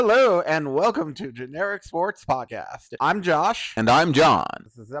Hello and welcome to Generic Sports Podcast. I'm Josh. And I'm John.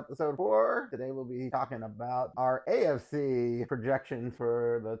 This is episode 4. Today we'll be talking about our AFC projections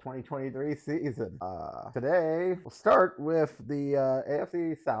for the 2023 season. Today we'll start with the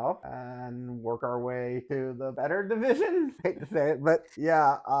AFC South and work our way to the better division. Hate to say it, but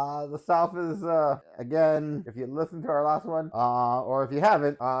yeah, the South is, again, if you listen to our last one, or if you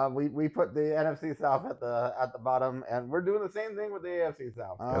haven't, we put the NFC South at the bottom, and we're doing the same thing with the AFC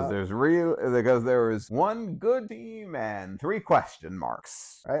South. Because there was one good team and 3 question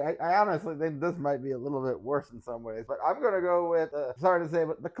marks. I honestly think this might be a little bit worse in some ways, but I'm gonna go with sorry to say,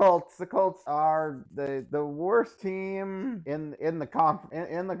 but the Colts. The Colts are the worst team in the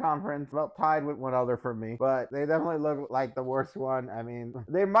conference. Well, tied with one other for me, but they definitely look like the worst one. I mean,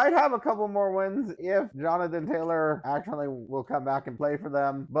 they might have a couple more wins if Jonathan Taylor actually will come back and play for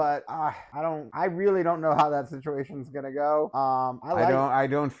them, but I really don't know how that situation's gonna go. I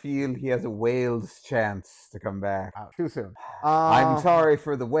don't feel he has a whale's chance to come back. Too soon. I'm sorry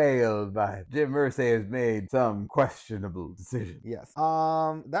for the whale, but Jim Irsay has made some questionable decisions. Yes.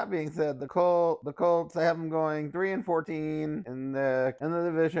 That being said, the Colts, I have them going 3-14 in the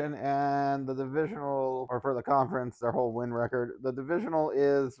division, and the divisional, or for the conference, their whole win record. The divisional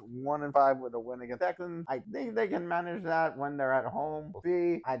is 1-5 with a win against Texans. I think they can manage that when they're at home. We'll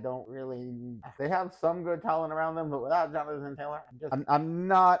see. They have some good talent around them, but without Jonathan Taylor, I'm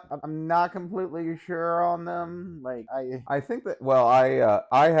not completely sure on them. I think that, well,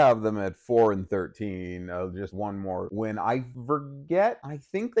 I have them at 4-13, just one more win. I forget. I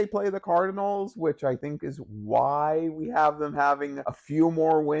think they play the Cardinals, which I think is why we have them having a few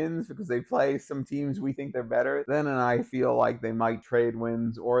more wins, because they play some teams we think they're better than, and I feel like they might trade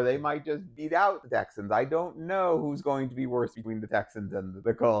wins, or they might just beat out the Texans. I don't know who's going to be worse between the Texans and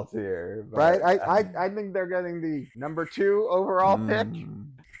the Colts here. But, right? I think they're getting the number 2 overall pick.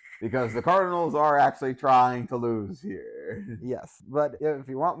 Because the Cardinals are actually trying to lose here. Yes, but if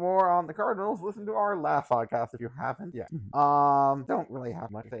you want more on the Cardinals, listen to our last podcast if you haven't yet. Don't really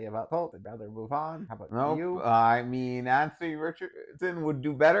have much to say about Colts. I'd rather move on. How about you? I mean, Anthony Richardson would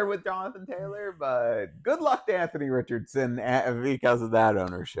do better with Jonathan Taylor, but good luck to Anthony Richardson because of that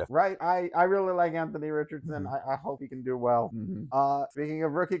ownership. Right. I really like Anthony Richardson. I hope he can do well. Speaking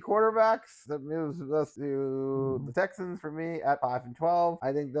of rookie quarterbacks, that moves us to the Texans for me at 5-12.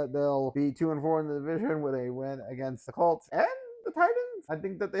 I think that they'll be 2-4 in the division with a win against the Colts and the Titans. I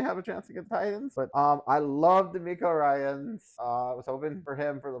think that they have a chance against the Titans, but I love DeMeco Ryans. I was hoping for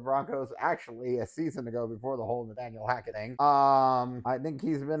him for the Broncos actually a season ago before the whole Nathaniel Hackett thing. I think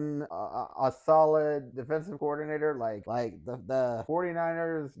he's been a solid defensive coordinator. Like the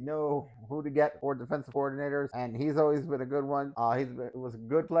 49ers know who to get for defensive coordinators, and he's always been a good one. Was a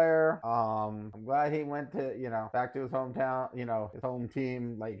good player. I'm glad he went to back to his hometown, his home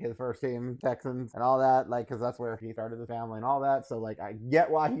team, like his first team, Texans, and all that. Like, because that's where he started his family and all that. So I get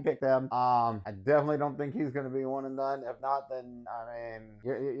why he picked them. I definitely don't think he's going to be one and done. If not, then I mean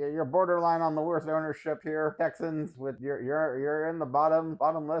you're borderline on the worst ownership here, Texans. With you're in the bottom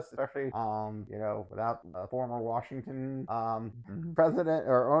list, especially without a former Washington president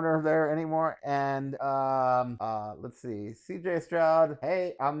or owner there anymore. And let's see, CJ Stroud.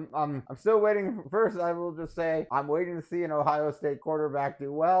 Hey, I'm still waiting. First, I will just say I'm waiting to see an Ohio State quarterback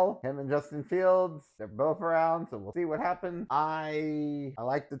do well. Him and Justin Fields, they're both around, so we'll see what happens. I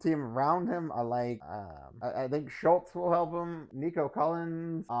like the team around him. I think Schultz will help him. Nico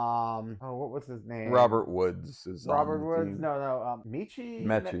Collins. What was his name? Robert Woods is Robert Woods. Team. No. Mechie.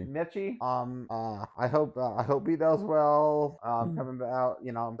 Mechie. I hope he does well. Coming out.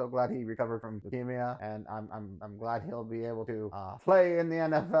 I'm so glad he recovered from leukemia, and I'm glad he'll be able to play in the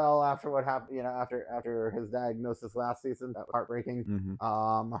NFL after what happened. After his diagnosis last season, that was heartbreaking.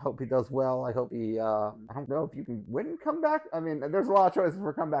 I hope he does well. I hope he. I don't know if you can win comeback. I mean, there's a lot of choices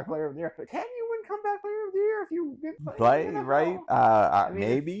for comeback player of the year. But can you win comeback player of the year if you play right?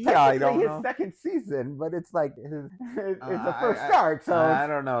 Maybe. I don't know. His second season, but it's like it's the first start. So I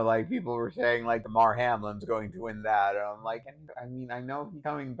don't know. Like people were saying, like Damar Hamlin's going to win that. And I'm like, I mean, I know he's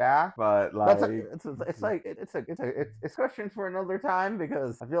coming back, but like it's questions for another time,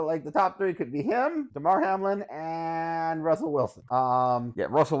 because I feel like the top 3 could be him, Damar Hamlin, and Russell Wilson. Yeah,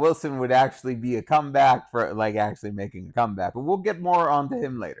 Russell Wilson would actually be a comeback for actually making a comeback, but we'll get more onto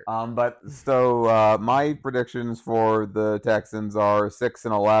him later. But so So my predictions for the Texans are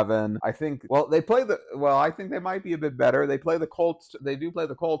 6-11. I think. Well, they play the. Well, I think they might be a bit better. They play the Colts. They do play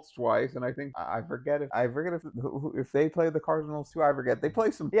the Colts twice, and I think I forget if they play the Cardinals too. I forget. They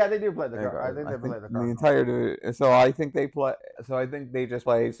play some. Yeah, they do play the Cardinals. I think they play the Cardinals. The entire. So I think they play. So I think they just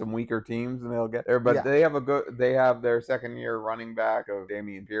play some weaker teams, and they'll get there. But they have a good. They have their second-year running back of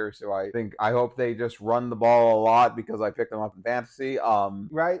Dameon Pierce. So I hope they just run the ball a lot because I picked them up in fantasy.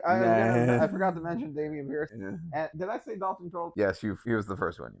 Right. I forgot to mention Dameon Pierce. Yeah. And did I say Dalton Schultz? Yes, he was the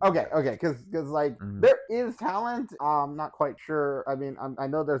first one. Okay, because like there is talent. I'm not quite sure. I mean, I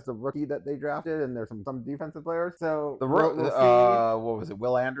know there's the rookie that they drafted, and there's some defensive players. So we'll see. What was it?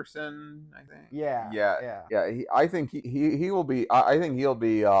 Will Anderson, I think. Yeah. I think he will be. I think he'll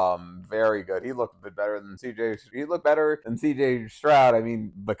be very good. He looked a bit better than CJ. He looked better than CJ Stroud. I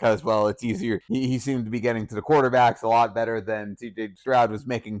mean, because it's easier. He seemed to be getting to the quarterbacks a lot better than CJ Stroud was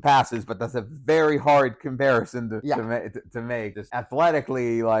making passes, but that's a very hard comparison to make. Just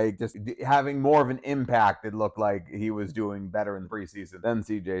athletically, like just having more of an impact, it looked like he was doing better in the preseason than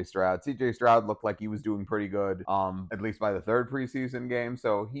CJ Stroud. CJ Stroud looked like he was doing pretty good, at least by the third preseason game,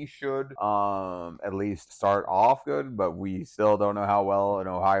 so he should at least start off good, but we still don't know how well an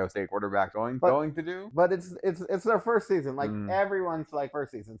Ohio State quarterback going to do. But it's their first season, like everyone's like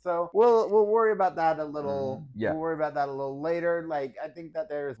first season, so we'll worry about that a little. We'll worry about that a little later. Like I think that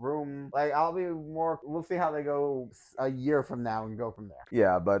there's room. Like we'll see how they go a year from now and go from there.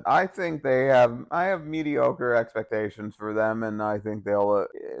 Yeah, but I think I have mediocre expectations for them, and I think they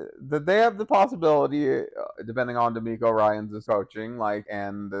have the possibility, depending on DeMeco Ryans' coaching,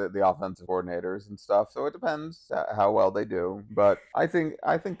 and the offensive coordinators and stuff. So it depends how well they do. But I think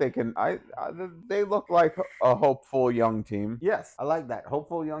they can. They look like a hopeful young team. Yes, I like that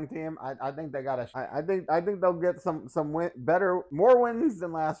hopeful young team. I think they got a. I think they'll get some more wins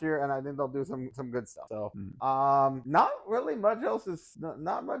than last year, and I think they'll do some good stuff. So not really much else to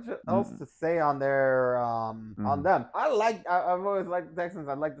say on their on them. I've always liked the Texans.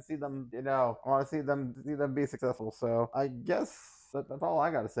 I'd like to see them. I want to see them be successful. So I guess that's all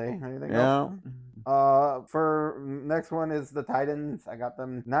I got to say. Anything else? For next one is the Titans. I got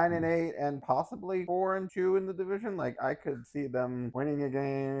them 9-8 and possibly 4-2 in the division. Like I could see them winning a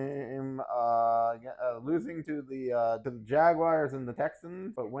game, losing to the Jaguars and the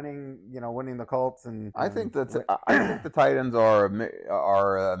Texans, but winning the Colts. And I think I think the Titans are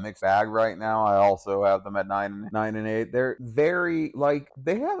a mixed bag right now. I also have them at 9-8. They're very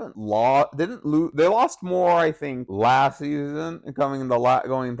they haven't lost. They didn't lose. They lost more, I think, last season. Going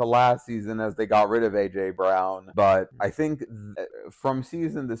into last season as they got rid of AJ Brown, but I think from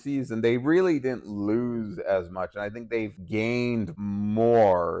season to season they really didn't lose as much, and I think they've gained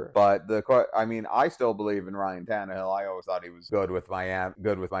more. But I still believe in Ryan Tannehill. I always thought he was good with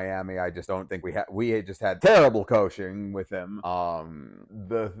Miami. I just don't think we just had terrible coaching with him. And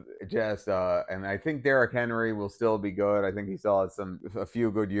I think Derrick Henry will still be good. I think he still has a few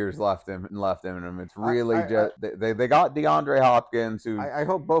good years left in him. It's really they got DeAndre Hopkins. I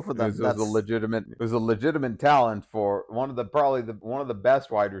hope both of them. Was a legitimate talent for one of the best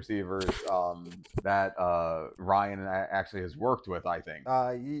wide receivers that Ryan actually has worked with. I think.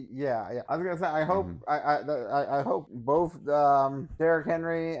 Yeah. I was gonna say I hope I hope both Derrick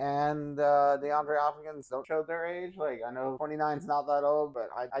Henry and DeAndre Hopkins don't show their age. Like I know 29's not that old, but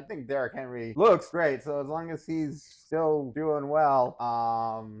I think Derrick Henry looks great. So as long as he's still doing well,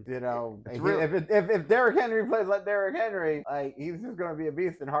 if Derrick Henry plays like Derrick Henry, like he's just going to be a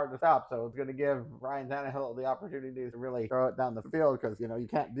beast and hard to stop. So it's going to give Ryan Tannehill the opportunity to really throw it down the field because you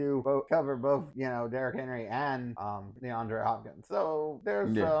can't cover both Derrick Henry and DeAndre Hopkins. So there's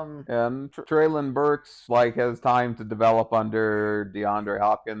and Treylon Burks has time to develop under DeAndre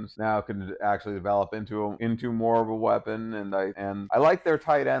Hopkins now, can actually develop into more of a weapon. And I like their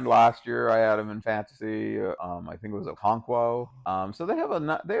tight end last year. I had him in fantasy. I think it was Okonkwo. So they have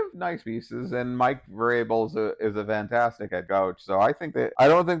nice pieces, and Mike Vrabel is a fantastic head coach. So I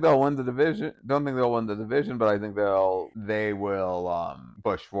don't think they'll win the division. But I think they will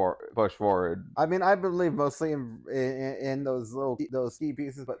push forward. I mean, I believe mostly in those key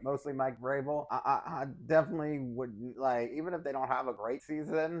pieces, but mostly Mike Vrabel. I definitely would even if they don't have a great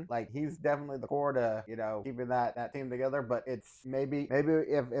season, he's definitely the core to keeping that team together. But it's maybe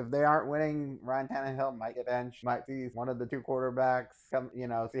if they aren't winning, Ryan Tannehill might get benched. Might see one of the two quarterbacks come,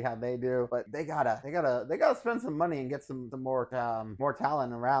 see how they do. But they gotta spend some money and get some more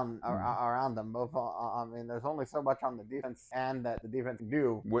talent around around them. Both, I mean, there's only so much on the defense and that the defense can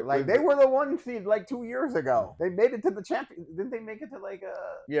do. With- Like they were the 1 seed like 2 years ago. They made it to the champion. Didn't they make it to like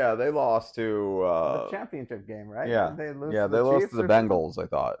Yeah, they lost to the championship game, right? yeah. Didn't they lose Yeah, to they the lost Chiefs to the or something? Bengals, I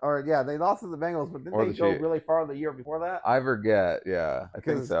thought. Or yeah, they lost to the Bengals, but didn't Or they the go Chiefs. really far the year before that? I forget. Yeah, I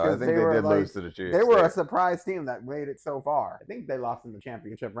think so. I 'Cause think they they were, did like, lose to the Chiefs. They were a surprise team that made it so far. I think they lost in the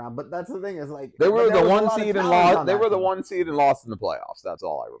championship round, but that's the thing is like They were there the was a 1 lot of seed and talent lost. on They that were the team. 1 seed and lost in the playoffs. That's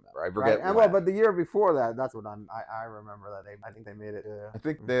all I remember. I forget. Right? And well, but the year before that, that's what I remember that I think they made it. I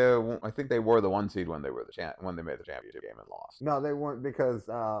think they were the 1 seed when they were when they made the championship game and lost. No, they weren't because.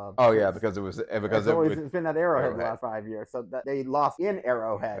 Oh yeah, because it's been at Arrowhead the Arrowhead. last 5 years, so that they lost in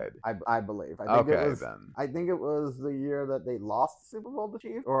Arrowhead. I believe. I think Okay, it was, then. I think it was the year that they lost the Super Bowl to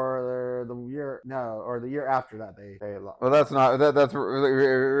Chiefs, or the year after that they lost. Well, that's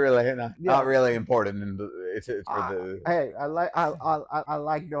really not really important. It's for the. Hey, I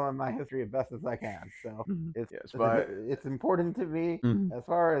like knowing my history as best as I can, so it's important to me as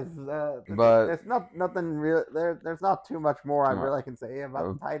far as but there's nothing real there's not too much more I really can say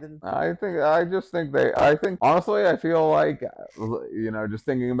about the Titans. I think honestly I feel like just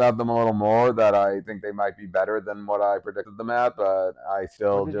thinking about them a little more that I think they might be better than what I predicted them at, but I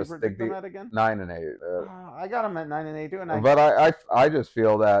still What did just you think predict them at again? 9-8. I got them at 9-8 too, But I just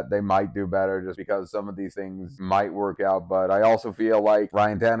feel that they might do better just because some of these things might work out. But I also feel like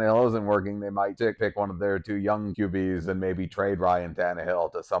Ryan Tannehill isn't working. They might pick one of their 2 young QBs and maybe trade Ryan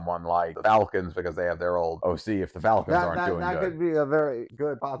Tannehill to someone like the Falcons because they have their old OC if the Falcons aren't doing that good. could be a very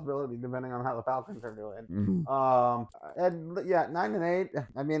good possibility depending on how the Falcons are doing. And yeah, 9-8.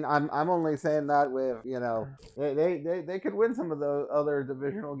 I mean, I'm only saying that with they could win some of the other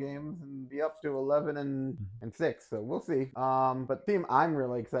divisional games and be up to 11-6. So we'll see. But the team I'm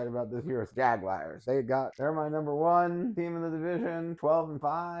really excited about this year is Jaguars. They're my number 1 team in the division,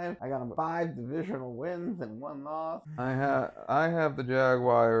 12-5. I got them 5 divisional wins and 1 loss. I have the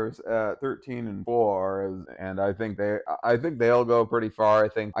Jaguars at 13-4, and I think they'll go pretty far.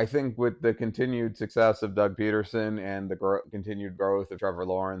 I think with the continued success of Doug Peterson and the continued growth of Trevor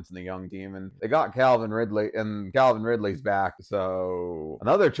Lawrence and the young team, and they got Calvin Ridley, and Calvin Ridley's back, so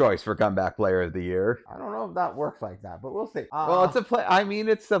another choice for comeback player of the year. I don't know if that works like that, but we'll see. Well, it's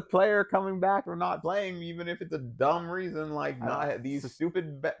a player coming back or not playing, even if it's a dumb reason like not these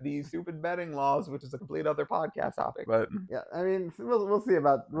stupid betting laws, which is a complete other podcast topic. But yeah, I mean, we'll see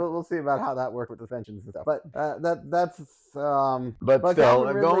about how that works with suspensions and stuff. But that's but still,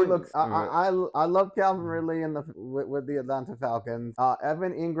 Calvin Ridley looks. I love Calvin Ridley with the Atlanta Falcons.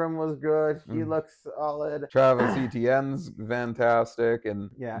 Evan Ingram was good. He looks solid. Travis Etienne's fantastic, and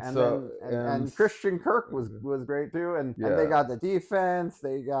and Christian Kirk was great too. And they got the defense.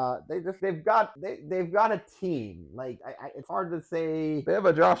 They've got a team. Like it's hard to say. They have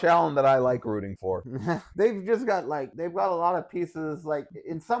a Josh Allen that I like rooting for. they've got a lot of pieces. Like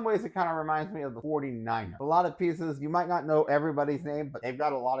in some ways, it kind of reminds me of the 49ers. A lot of pieces. You might not know everybody's name, but they've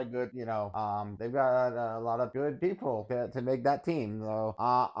got a lot of good. They've got a lot of good people to make that team. So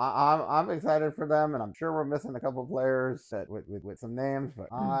I'm excited for them, and I'm sure we're missing a couple players with some names, but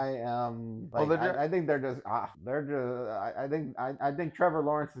I am. I think I think Trevor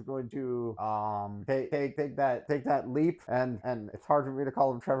Lawrence is going to take that leap, and it's hard for me to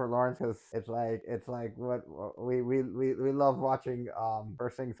call him Trevor Lawrence because it's like what we love watching.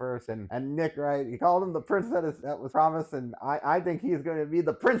 First things first, and Nick, right? He called him the prince that was promised, and I think he's going to be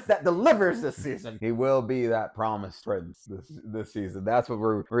the prince that delivers this season. He will be that promised prince this season. That's what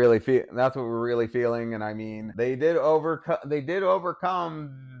we're really feeling. And I mean, they did overcome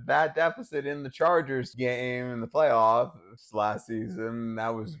that deficit in the Chargers game in the playoffs last season.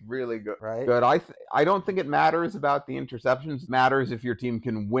 That was really good. Right. Good. I don't think it matters about the interceptions. It matters if your team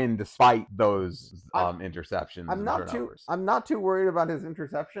can win despite those interceptions. I'm not too worried about his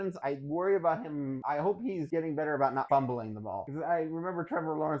interceptions. I worry about him. I hope he's getting better about not fumbling the ball. Because I remember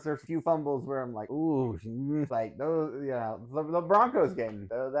Trevor Lawrence. There's a few fumbles where I'm like, ooh, like those. Yeah, the Broncos game.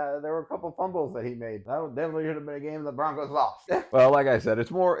 There were a couple fumbles that he made. That definitely should have been a game the Broncos lost. Well, like I said,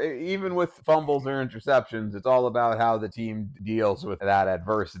 it's more even with fumbles or interceptions. It's all about how the team deals with that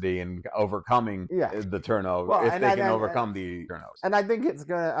adversity and overcoming the turnover. Well, if they can overcome the turnovers. And I think it's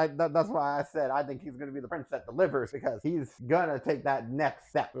gonna. That's why I said I think he's gonna be the prince that delivers, because he's gonna take that next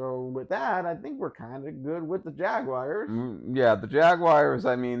step. So with that, I think we're kind of good with the Jaguars. Yeah, the Jaguars.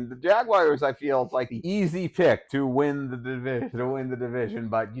 I mean, the Jaguars. I feel it's like the easy pick to win the division,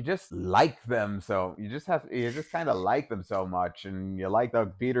 but you just like them, so you just kind of like them so much, and you like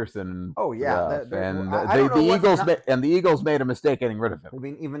Doug Peterson. Oh yeah, the Eagles made a mistake getting rid of him. I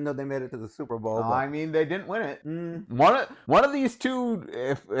mean, even though they made it to the Super Bowl. I mean, they didn't win it. One of these two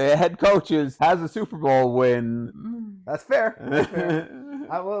head coaches has a Super Bowl win. That's fair. That's fair.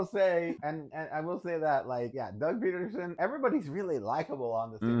 I will say, and I will say that, like, yeah, Doug Peterson, everybody's really likable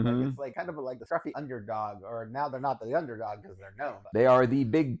on this team. Like, it's like kind of like the scruffy underdog, or now they're not the underdog because they're known. They are the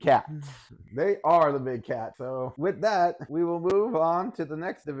big cat. They are the big cat. So with that, we will move on to the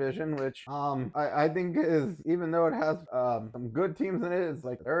next division, which I think is, even though it has some good teams in it, it's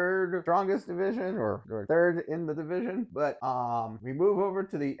like third strongest division or third in the division. But we move over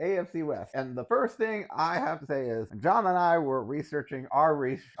to the AFC West, and the first thing I have to say is John and I were researching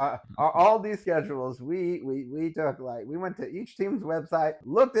all these schedules. We took, like, we went to each team's website,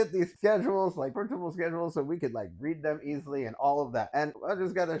 looked at these schedules, like printable schedules, so we could like read them easily and all of that. And I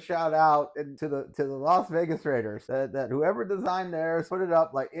just got to shout out to the Las Vegas Raiders that whoever designed theirs put it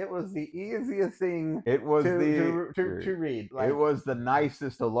up. Like, it was the easiest thing. It was to read. Like, it was the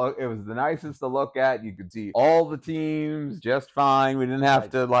nicest to look. It was the nicest to look at. You could see all the teams just fine. We didn't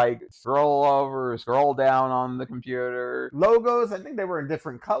have to like scroll down on the computer. Logos, I think they were in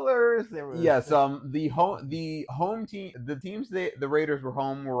different colors. Yes, the home team, the teams the Raiders were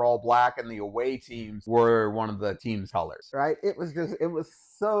home were all black, and the away teams were one of the team's colors. Right. It was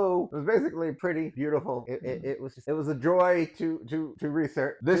basically pretty beautiful. It was a joy to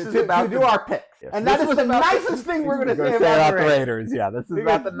research. This is about to do our picks. Yes. And that is the nicest thing we're going to say about the Raiders. Yeah, this is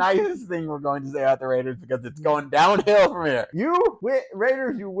about the nicest thing we're going to say about the Raiders, because it's going downhill from here.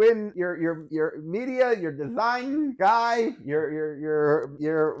 Raiders, you win your media, your design guy,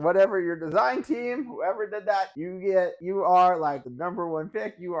 your whatever, your design team, whoever did that, you are like the number one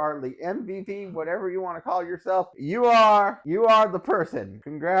pick. You are the MVP, whatever you want to call yourself. You are the person.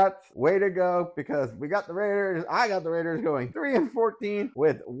 Congrats, way to go, because we got the Raiders. I got the Raiders going 3-14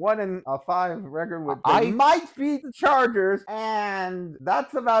 with 1-5 record, with I might beat the Chargers, and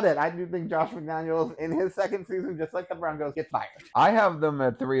that's about it. I do think Josh McDaniels in his second season, just like the Broncos, gets fired. I have them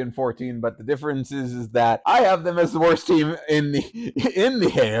at 3-14, but the difference is that I have them as the worst team in the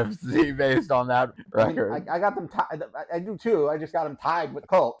AFC based on that record. I got them tied. I do too. I just got them tied with the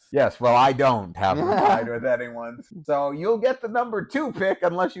Colts. Yes, well, I don't have them tied with anyone. So you'll get the number 2 pick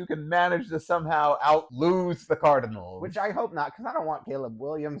unless you can manage to somehow out-lose the Cardinals. Which I hope not, because I don't want Caleb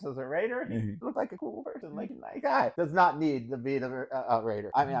Williams as a Raider. He looks like a cool person, like a nice guy. Does not need to be the Raider.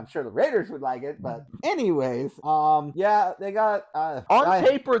 I mean, I'm sure the Raiders would like it, but anyways, yeah, they got on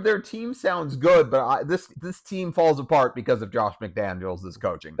paper their team sounds good, but this team falls apart because of Josh McDaniels'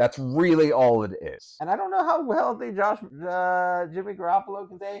 coaching. That's really all it is. And I don't know how healthy Jimmy Garoppolo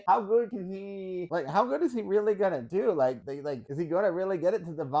can stay. How good can he? Like, how good is he really gonna do? Is he gonna really get it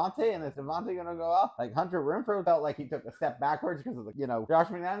to Devontae? And is Devontae gonna go off? Like, Hunter Renfrow felt like he took a step backwards because of Josh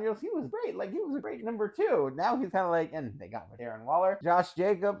McDaniels. He was great. Like, he was a great number 2. Now he's kind of like, and they got with Darren Waller, Josh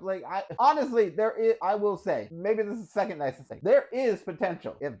Jacobs. Like, honestly, I will say, maybe this is the second nicest thing. There is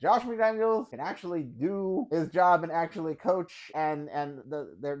potential if Josh McDaniels can actually do his job and actually coach, and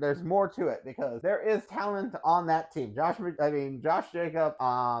there's more to it, because there is talent on that team. Josh Jacobs,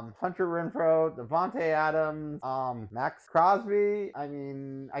 Hunter Renfrow, Devontae Adams, Max Crosby. I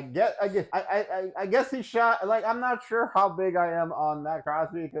mean, I guess he shot. Like, I'm not sure how big I am on Max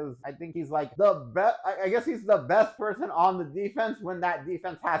Crosby, because I think he's like the best. I guess he's the best person on the defense when that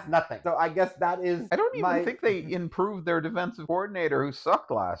defense has nothing. So I guess that is. I don't even think they improved their defensive coordinator, who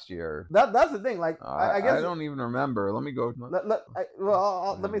sucked last year. That's the thing. Like, I guess I don't even remember. Let me go.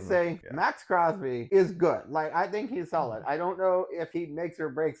 Let me say, yeah. Max Crosby is good. Like, I think he's solid. I don't know if he makes or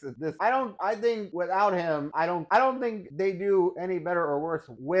breaks this. I think without him, I don't think they do any better or worse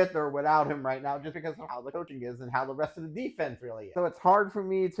with or without him right now, just because of how the coaching is and how the rest of the defense really is. So it's hard for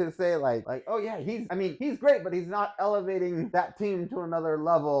me to say like, oh yeah, he's great, but he's not elevating that team to another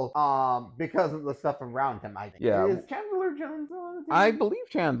level because of the stuff around him, I think. Yeah. Is Chandler Jones on the team? I believe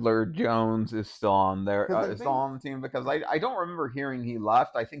Chandler Jones is still on there. Still on the team, because I don't remember hearing he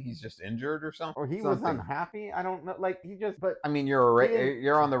left. I think he's just injured or something. Or he was unhappy. I don't know. Like, he just. But I mean,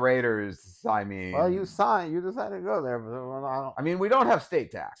 you're on the Raiders. I mean, well, you decided to go there, but I mean, we don't have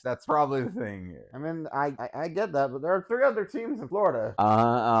state tax. That's probably the thing here. I mean, I get that, but there are 3 other teams in Florida.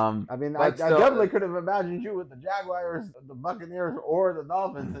 I mean, I definitely could have imagined you with the Jaguars, the Buccaneers, or the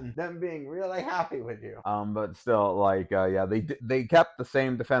Dolphins, and them being really happy with you. But still, like, yeah, they kept the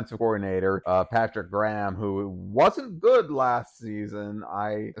same defensive coordinator, Patrick Graham, who wasn't good last season.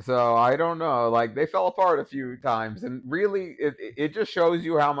 So I don't know. Like, they fell apart a few times, and really, it just shows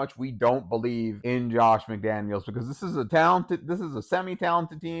you how much we don't believe in Josh McDaniels, because this is a a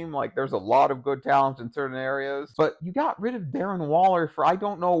semi-talented team. Like, there's a lot of good talent in certain areas, but you got rid of Darren Waller for I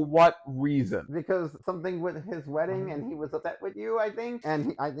don't know what reason. Because something with his wedding and he was upset with you, I think,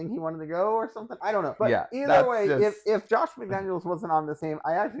 and I think he wanted to go or something. I don't know. But Yeah, either way, just... if Josh McDaniels wasn't on this team,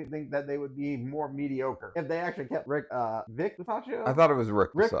 I actually think that they would be more mediocre if they actually kept Vic Bisaccia. I thought it was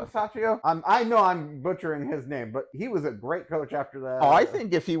Rick Bisaccia. I know I'm butchering his name, but he was a great coach after that. Oh, I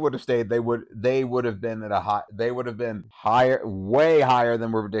think if he would have stayed, they would have been at a high. They would have been higher, way higher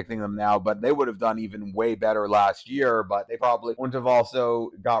than we're predicting them now. But they would have done even way better last year. But they probably wouldn't have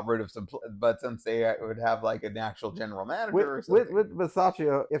also got rid of some. But since they would have like an actual general manager or something. with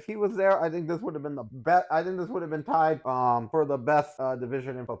Bisaccia, if he was there, I think this would have been the best. I think this would have been tied for the best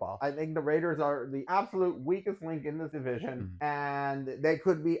division in football. I think the Raiders are the absolute weakest link in this division, and they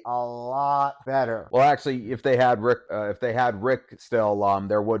could be a lot better. Well, actually, if they had Rick still,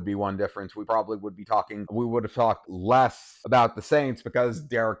 there would be one difference. We would have talked less about the Saints because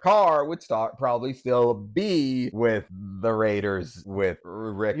Derek Carr would probably still be with the Raiders with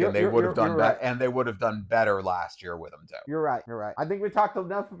Rick, and they would have done better, and they would have done better last year with him too. You're right. I think we talked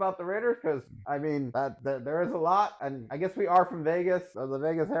enough about the Raiders because I mean there is a lot, and I guess we are from Vegas, the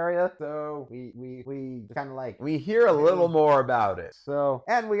Vegas area, so we kind of like we hear a little more about it. So,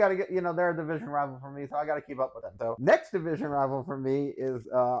 and we got to get, they're a division rival for me, so I got to keep up with them. So next division rival for me is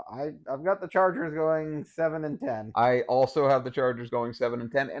I've got the Chargers going 7-10. I also have the Chargers going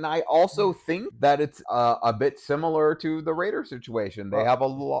 7-10, and I also think that it's a bit similar to the Raiders situation. They have a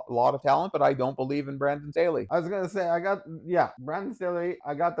lot of talent, but I don't believe in Brandon Staley. I was gonna say Brandon Staley.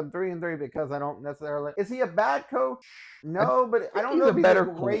 I got them 3-3 because I don't necessarily. Is he a bad coach? No, but I don't know if he's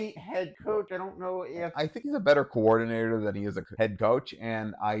a great head coach. I don't know if I think he's a better coordinator than he is a head coach,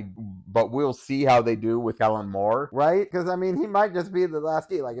 but we'll see how they do with Kellen Moore, right? Because I mean, he might just be the last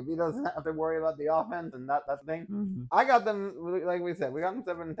key. Like if he doesn't have to worry about the offense and that thing. Mm-hmm. I got them, like we said, we got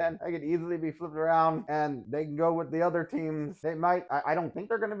them 7-10. They could easily be flipped around, and they can go with the other teams. They might. I don't think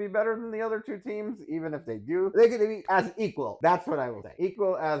they're going to be better than the other two teams, even if they do. They could be as equal. That's what I will say.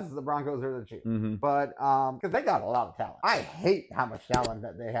 Equal as the Broncos or the Chiefs. Mm-hmm. But because they got a lot of talent. I hate how much talent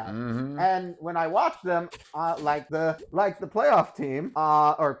that they have. Mm-hmm. And when I watch them, like the playoff team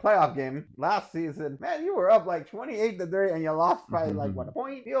or playoff game last season, man, you were up like 28-3 and you lost by like what, a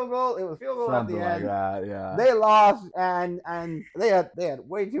point? Field goal. It was field goal something at the end. Like that, yeah. They lost and they had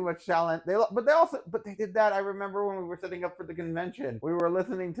way too much talent. But they did that. I remember when we were setting up for the convention, we were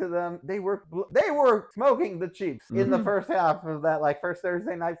listening to them. They were smoking the Chiefs in the first half of that first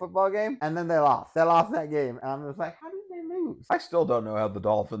Thursday night football game, and then they lost. They lost that game, and I'm just like, how did they lose? I still don't know how the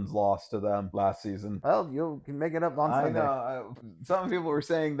Dolphins lost to them last season. Well, you can make it up on Sunday. I know. Some people were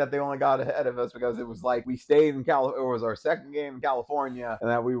saying that they only got ahead of us because it was like we stayed in California. It was our second game in California, and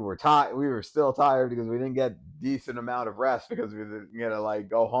that we were still tired because we didn't get decent amount of rest because we didn't get to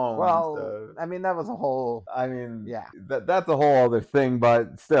go home. Well, I mean that was a whole. I mean, yeah, that's a whole other thing.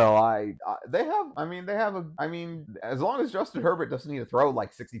 But still, as long as Justin Herbert doesn't need to throw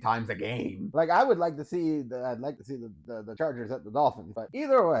 60 times a game. I'd like to see the Chargers at the Dolphins. But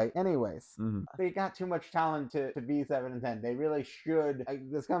either way, anyways, they got too much talent to be 7-10. They really should.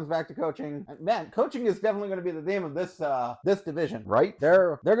 This comes back to coaching. Man, coaching is definitely going to be the theme of this division, right?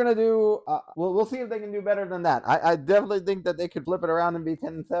 They're going to do. We'll see if they can do better than that. I definitely think that they could flip it around and be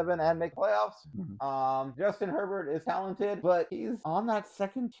 10-7 and make playoffs. Mm-hmm. Justin Herbert is talented, but he's on that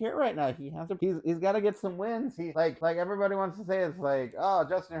second tier right now. He's got to get some wins. He like everybody wants to say it's oh,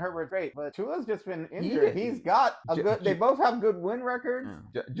 Justin Herbert's great, but Tua's just been injured. He's got a good. They both have good win records.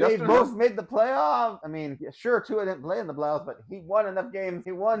 They both made the playoffs. I mean, sure, Tua didn't play in the playoffs, but he won enough games.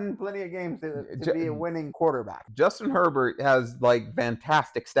 He won plenty of games to be a winning quarterback. Justin Herbert has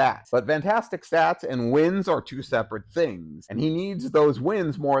fantastic stats, but fantastic stats and wins are two separate things, and he needs those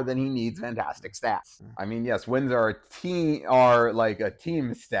wins more than he needs fantastic stats. I mean, yes, wins are a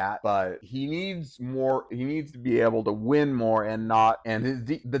team stat, but he needs more. He needs to be able to win more and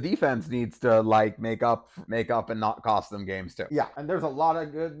the defense needs to make up and not cost them games too. Yeah, and there's a lot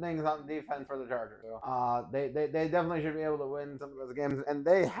of good things on defense for the Chargers. So, they definitely should be able to win some of those games, and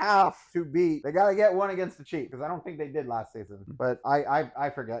they have to beat. They got to get one against the Chiefs because I don't think they did last season, but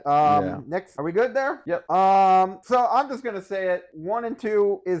I forget. Next, are we good there? Yep. So I'm just gonna say it. 1 and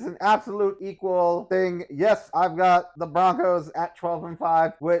 2 is an absolute equal thing. Yes, I've got the Broncos at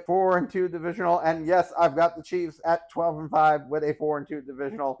 12-5 with 4-2 divisional, and yes, I've got the Chiefs at 12-5 with a 4-2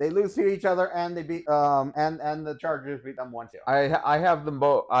 divisional. They lose to each other, and they beat and the Chargers Raiders beat them 1-2. I have them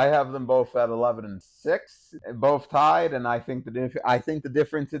both. I have them both at 11-6, both tied, and I think the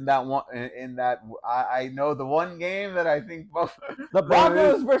difference in that one I know the one game that I think both The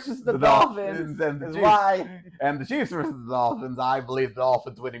Broncos versus the Dolphins and is why, and the Chiefs versus the Dolphins. I believe the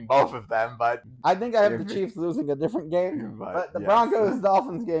Dolphins winning both of them, but I think I have the Chiefs losing a different game. But the Broncos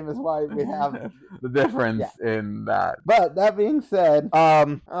Dolphins game is why we have the difference in that. But that being said,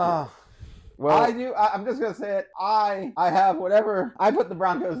 well, I'm just gonna say it. I have whatever. I put the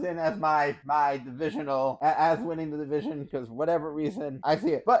Broncos in as my divisional as winning the division because whatever reason I see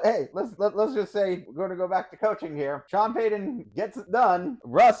it. But hey, let's just say we're going to go back to coaching here. Sean Payton gets it done.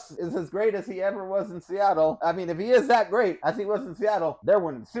 Russ is as great as he ever was in Seattle. I mean, if he is that great as he was in Seattle, they're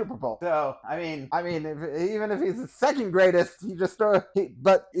winning the Super Bowl. So I mean, even if he's the second greatest, he loses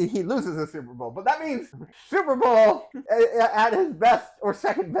the Super Bowl. But that means Super Bowl at his best or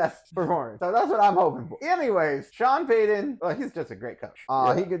second best performance. So that's what I'm hoping for. Anyways, Sean Payton, well, he's just a great coach.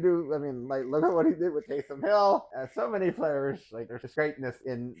 He could do, look at what he did with Taysom Hill. So many players, there's just greatness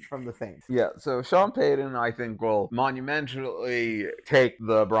from the Saints. Yeah, so Sean Payton, I think, will monumentally take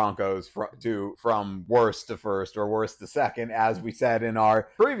the Broncos from worst to first or worst to second, as we said in our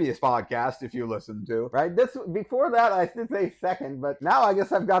previous podcast, if you listened to. Right? Before that, I did say second, but now I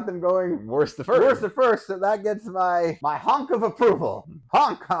guess I've got them going worst to first. Worst to first, so that gets my honk of approval.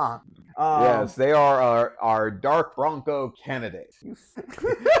 Honk. Yes, they are our dark Bronco candidates.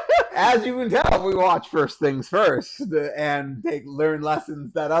 As you can tell, we watch First Things First and learn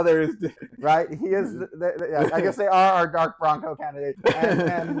lessons that others do. Right? He is. I guess they are our dark Bronco candidates.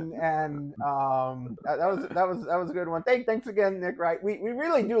 And that was a good one. Thanks again, Nick. Right? We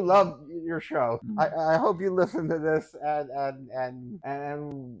really do love your show. I hope you listen to this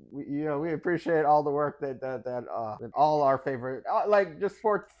and we appreciate all the work that all our favorite just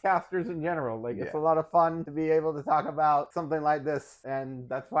sportscasters in general. It's a lot of fun to be able to talk about something like this, and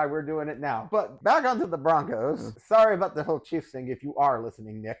that's why we're doing it now. But back onto the Broncos. Sorry about the whole Chiefs thing if you are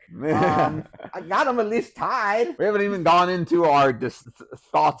listening, Nick. I got them at least tied. We haven't even gone into our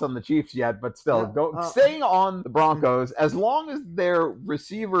thoughts on the Chiefs yet, but still, staying on the Broncos, as long as their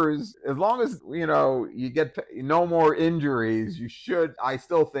receivers, as long as, you get no more injuries, I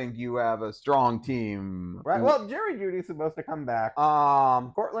still think you have a strong team. Right. Well, Jerry Jeudy's supposed to come back.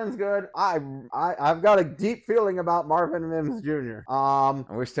 Cortland's good. I've got a deep feeling about Marvin Mims Jr. I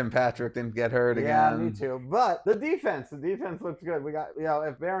wish Tim Patrick didn't get hurt again. Yeah, me too. But the defense looks good. We got,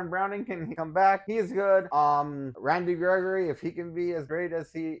 if Baron Browning can come back, he's good. Randy Gregory, if he can be as great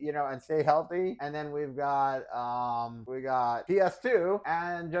as he, and stay healthy. And then we got PS2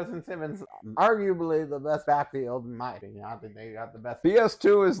 and Justin Simmons, arguably the best backfield in my opinion. I think they got the best.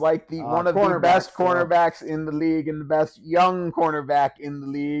 PS2 is like one of the best cornerbacks in the league and the best young cornerback in the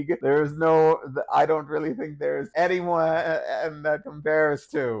league. I don't really think there's anyone that compares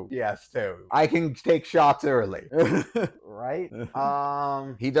to PS2. I can take shots early. Right?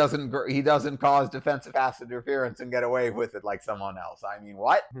 He doesn't cause defensive pass interference and get away with it like someone else. I mean,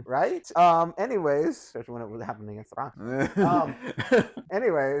 what? Right? Anyways, especially when it was happening against the Broncos.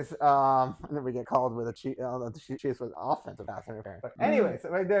 And then we get called with the Chiefs with offensive pass interference. But anyways,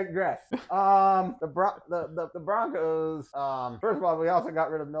 I digress. The Broncos. First of all, we also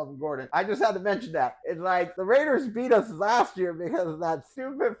got rid of Melvin Gordon. I just had to mention that. It's like the Raiders beat us last year because of that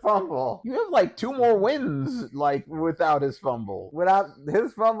stupid fumble. You have 2 more wins without his fumble. Without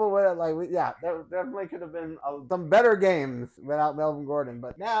his fumble, there definitely could have been some better games without Melvin Gordon.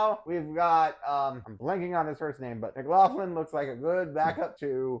 But now we've got I'm blanking on his first name, but McLaughlin looks like a good backup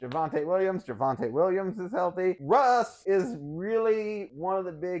to Javonte Williams. Javonte Williams is healthy. Russ is really one of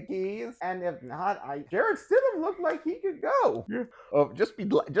the big keys, and if not, Jared Stidham looked like he could go. Yeah. Oh, just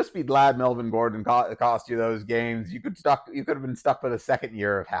be glad Melvin Gordon cost you those games. You could have been stuck with a second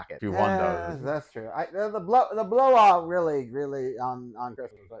year of Hackett if you won those. That's true. The blowout really on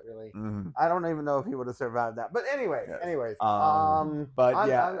Christmas, but really, I don't even know if he would have survived that. But anyways, I'm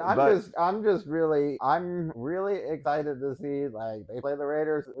really excited to see they play the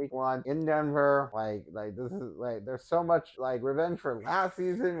Raiders week 1 in Denver. This is there's so much revenge for last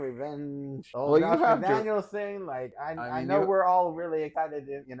season, revenge. Josh McDaniels thing. I know we're all really excited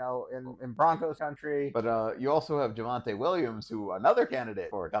in Broncos country. But you also have Javonte Williams, who another candidate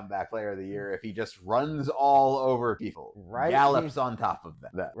for comeback player of the year if he just runs all over people. Right. Gallops on top of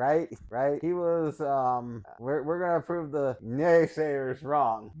them. Right. He was we're gonna prove the naysayers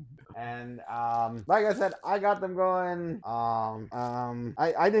wrong. And like I said, I got them going. I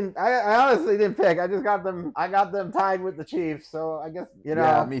honestly didn't pick. I just got them. I got them tied with the Chiefs. So I guess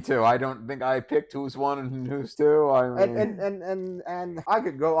Yeah, me too. I don't think I picked who's 1 and who's 2. I mean, and I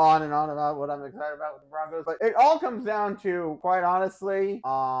could go on and on about what I'm excited about with the Broncos, but it all comes down to, quite honestly,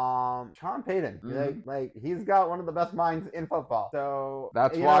 Sean Payton. Like he's got one of the best minds in football. So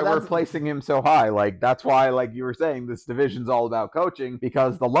that's why we're placing him so high. Like that's why, like you were saying, this division's all about coaching,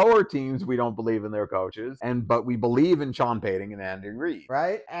 because the lower teams we don't believe in their coaches, but we believe in Sean Payton and Andy Reid.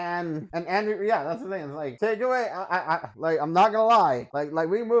 Right? And Andrew, yeah, that's the thing. It's like, take away. I'm not gonna lie. Like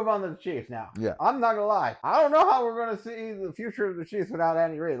we move on to the Chiefs now. Yeah. I'm not gonna lie. I don't know how we're gonna see the future of the Chiefs without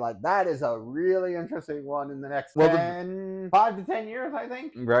Andy Reid. Like that is a really interesting one in the next 5 to 10 years, I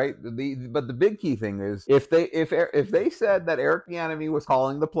think. Right. But the big key thing is, if they said that Eric Bieniemy was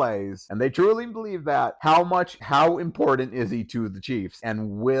calling the plays, and they truly believe that, how important is he to the Chiefs,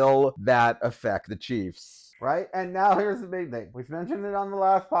 and will that affect the Chiefs? Right? And now here's the big thing. We've mentioned it on the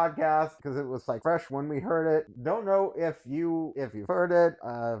last podcast because it was like fresh when we heard it. Don't know if you've heard it.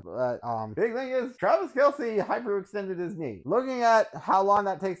 But big thing is Travis Kelce hyperextended his knee. Looking at how long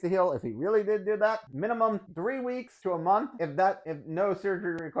that takes to heal, if he really did do that, minimum 3 weeks to a month, if no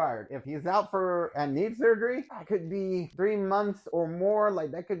surgery required. If he's out and needs surgery, that could be 3 months or more. Like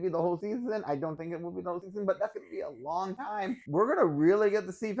that could be the whole season. I don't think it will be the whole season, but that could be a long time. We're gonna really get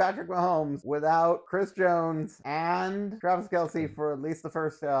to see Patrick Mahomes without Chris Jones and Travis Kelce for at least the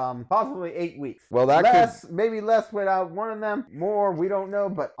first possibly 8 weeks. Well, maybe less without one of them. More, we don't know.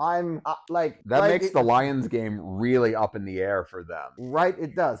 But I'm makes the Lions game really up in the air for them. Right,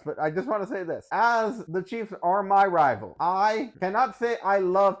 it does. But I just want to say this: as the Chiefs are my rival, I cannot say I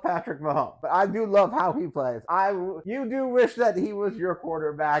love Patrick Mahomes, but I do love how he plays. You do wish that he was your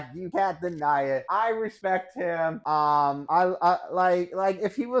quarterback. You can't deny it. I respect him. Like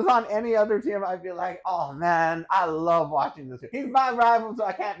if he was on any other team, I'd be like, oh man, I love watching this. He's my rival, so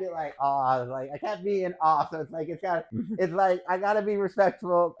I can't be like, I can't be in awe. So it's like I gotta be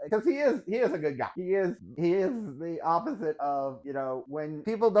respectful because he is a good guy. He is the opposite of, when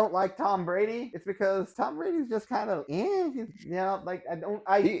people don't like Tom Brady, it's because Tom Brady's just kind of he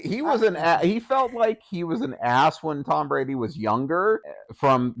felt like he was an ass when Tom Brady was younger,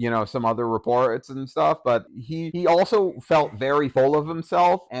 from some other reports and stuff, but he also felt very full of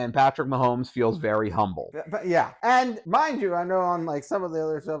himself, and Patrick Mahomes feels very humble. But yeah, and mind you, I know on like some of the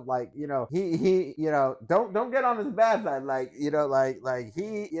other stuff, like he don't get on his bad side,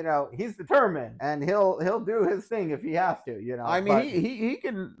 he's determined and he'll do his thing if he has to, I mean, he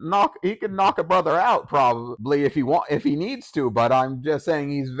can knock a brother out probably if he needs to, but I'm just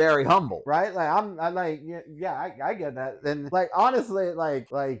saying he's very humble, right? Like I get that, and like honestly, like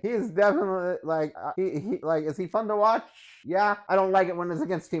he's definitely is he fun to watch? Yeah, I don't like it when it's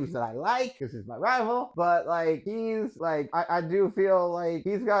against teams that I like because he's my rival, but like he's like I do feel like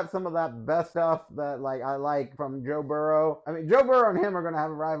he's got some of that best stuff that like I like from Joe Burrow. I mean, Joe Burrow and him are gonna have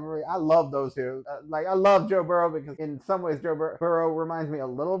a rivalry. I love those two. I love Joe Burrow because in some ways Joe Burrow reminds me a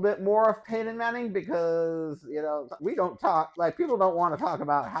little bit more of Peyton Manning because we don't talk, like people don't want to talk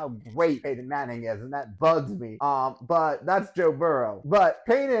about how great Peyton Manning is, and that bugs me. But that's Joe Burrow. But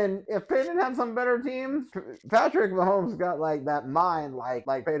if Peyton had some better teams, Patrick Mahomes got like that mind like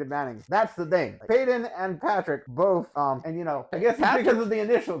Peyton Manning. That's the thing. Like, Peyton and Patrick both and I guess it's because of the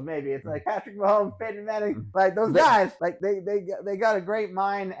initials, maybe it's like Patrick Mahomes, Peyton Manning, like those guys, like they got a great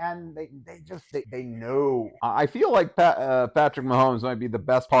mind, and they know. I feel like Patrick Mahomes might be the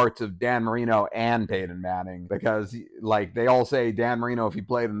best parts of Dan Marino and Peyton Manning, because like they all say Dan Marino, if he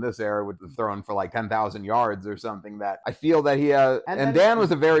played in this era, would have thrown for like 10,000 yards or something. That I feel that he has, and Dan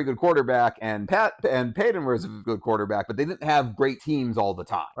was a very good quarterback, and Peyton was a good quarterback, but they didn't have great teams all the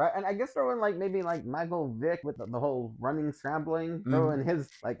time, right? And I guess throw in like maybe like Michael Vick with the whole running, scrambling, throw in his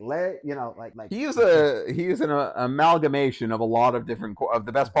like leg, like he is an amalgamation of a lot of different of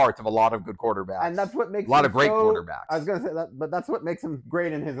the best parts of a lot of good quarterbacks, and that's what makes a lot of great quarterbacks. I was gonna say that, but that's what makes him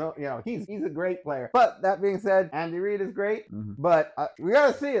great in his own. He's a great player. But that being said, Andy Reid is great, but we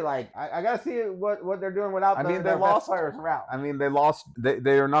gotta see I gotta see what they're doing without. They lost players around. I mean, they lost.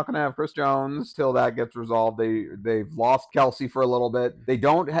 They are not going to have Chris Jones till that gets resolved. They've lost Kelce for a little bit. They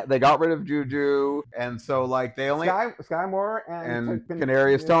got rid of Juju, and so like they only Sky Moore and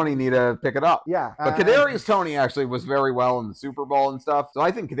Kadarius Toney need to pick it up. Yeah, but Kadarius Toney actually was very well in the Super Bowl and stuff. So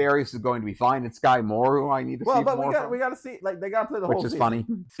I think Kadarius is going to be fine. It's Sky Moore who I need to see. Well, but we got to see, like they got to play the whole season. Which is funny.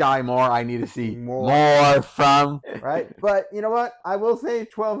 Sky Moore, I need to see more from. Right, but you know what? I will say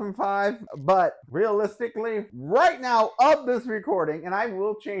 12-5, but realistically, right now of this recording, and I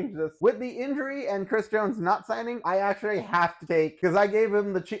will change this with the injury and Chris Jones not signing, I actually have to take, because I gave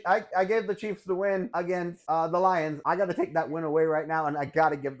him I gave the Chiefs the win against the Lions. I got to take that win away right now, and I got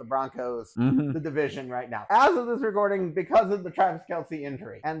to give the Broncos the division right now. As of this recording, because of the Travis Kelce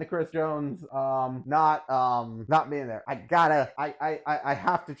injury and the Chris Jones not being there, I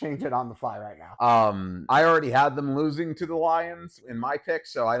have to change it on the fly right now. I already had them losing to the Lions in my pick,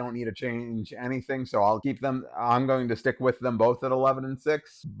 so I don't need to change anything. So I'll keep them. I'm going to stick with them both at 11-6.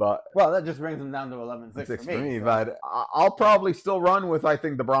 But that just brings them down to 11-6 for me. So. But I'll probably still run with. I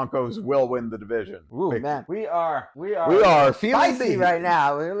think the Broncos will win the division. Ooh, man, we are feeling spicy right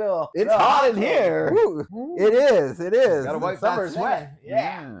now. We're a little. It's hot in here. Ooh. It is. Gotta wipe that sweat.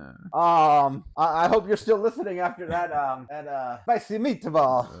 Yeah. I hope you're still listening after that spicy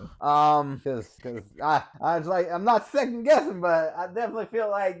meatball. Because I was like, I'm not second guessing, but I definitely feel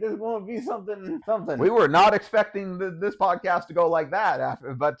like this won't be something. We were not expecting this podcast to go like that,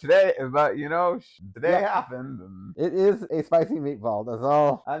 but today happened. And... It is a spicy meatball. That's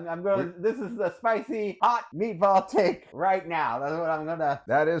all. I'm going. This is the spicy hot meatball take right now. That's what I'm gonna.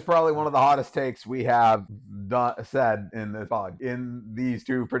 That is probably one of the hottest takes we have said in this in these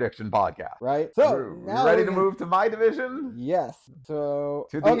two prediction podcasts. Right. So now ready to move to my division? Yes. So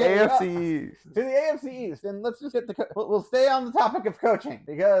to the AFC East. To the AFC East, and let's just get we'll stay on the topic of coaching,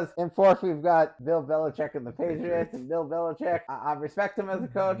 because in fourth we've got Bill Belichick and the Patriots, and Bill Belichick, I respect him as a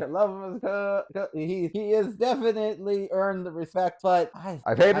coach. I love him as a coach. He has definitely earned the respect, but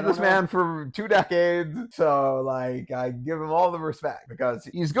I've hated this man for 2 decades, so like I give him all the respect because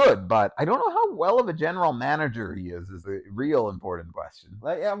he's good, but I don't know how well of a general manager he is the real important question.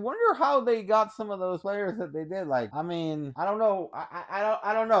 Like, I wonder how they got some of those players that they did. Like, I mean, I don't know.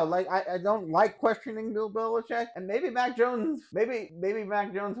 I don't know. Like, I don't like questioning Bill Belichick, and maybe Mac Jones. Maybe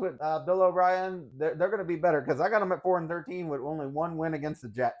Mac Jones with Bill O'Brien. They're going to be better, because I got them at 4-13 with only 1 win against the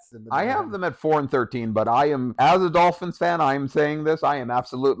Jets. I have them at 4-13, but I am, as a Dolphins fan, I am saying this. I am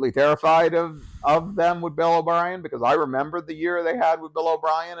absolutely terrified of them with Bill O'Brien, because I remember the year they had with Bill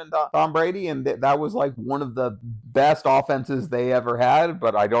O'Brien and Tom Brady, and that was like one of the best offenses they ever had.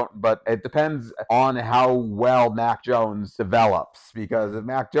 But it depends on how well Mac Jones develops, because if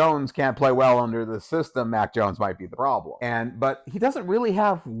Mac Jones can't play well under the system, Mac Jones might be the problem. But he doesn't really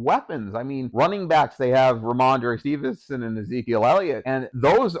have weapons. I mean, running backs, they have Ramondre Stevenson and Ezekiel Elliott, and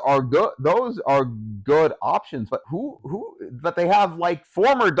those are good options. But but they have like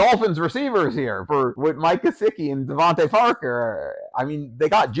former Dolphins receivers here with Mike Gesicki and Devontae Parker. I mean, they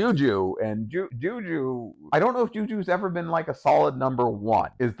got Juju, and Juju. I don't know if Juju's ever been like a solid number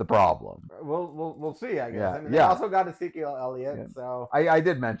 1 is the problem. We'll see, I guess. Yeah, I mean, they also got Ezekiel Elliott, so I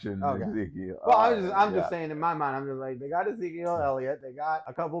did mention Ezekiel. Well, I'm just saying, in my mind, I'm just like, they got Ezekiel Elliott, they got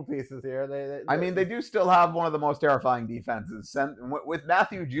a couple pieces here. They do still have one of the most terrifying defenses with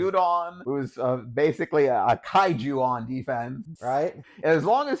Matthew Judon, who's basically a kaiju on defense. Right. As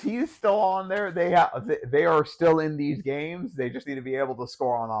long as he's still on there, they are still in these games. They just need to be able to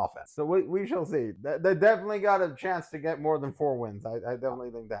score on offense. So we shall see. They definitely got a chance to get more than 4 wins. I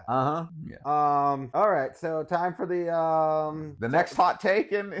definitely think that. Yeah. All right. So time for the next hot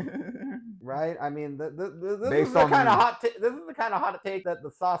take right. I mean, this is the kind of hot take. This is the kind of hot take that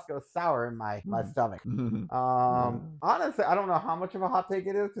the sauce goes sour in my stomach. Honestly, I don't know how much of a hot take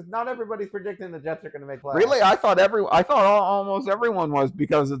it is, because not everybody's predicting the Jets are going to make playoffs. Really, I thought almost everyone was,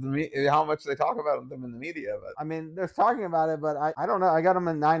 because of how much they talk about them in the media. But I mean, they're talking about it, but I don't know. I got them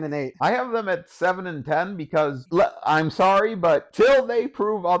at 9-8. I have them at 7-10 because I'm sorry, but till they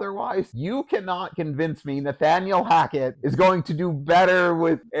prove otherwise, you cannot convince me Nathaniel Hackett is going to do better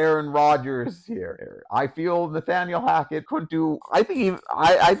with Aaron Rodgers here. I feel Nathaniel Hackett couldn't do. I think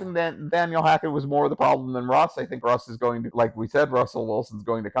that Nathaniel Hackett was more the problem than Russ. I think Russ is going to, like we said, Russell Wilson's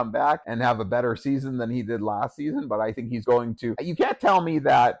going to come back and have a better season than he did last season. But I think he's going to. You can't tell me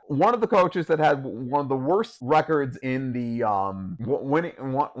that one of the coaches that had one of the worst records in the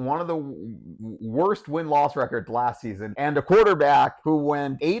one of the worst win-loss records last season, and a quarterback who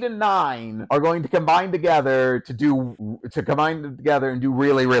went 8-9 are going to combine together and do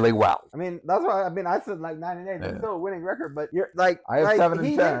really, really well. I mean, that's why I said like 9-8. That's still a winning record, but you're like, I have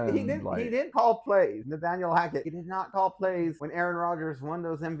 7-10. He didn't call plays. Nathaniel Hackett, he did not call plays when Aaron Rodgers won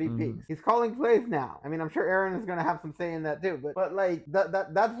those MVPs. He's calling plays now. I mean, I'm sure Aaron is going to have some say in that too. But like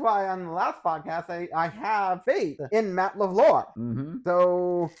that's why on the last podcast I have faith in Matt LaFleur.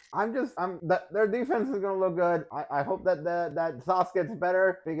 So their defense is going to look good. I hope that Sauce gets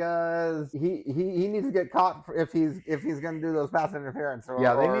better, because he needs to get caught if he's going to do those pass interference.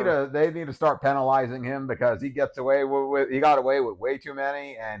 they need to start penalizing him because he got away with way too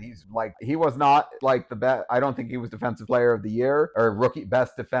many, and he was not like the best. I don't think he was defensive player of the year or rookie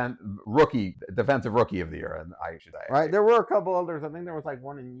defensive rookie of the year, I should say. Right. There were a couple others. I think there was like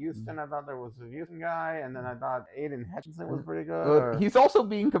one in Houston. I thought there was a Houston guy, and then I thought Aiden Hutchinson was pretty good. He's also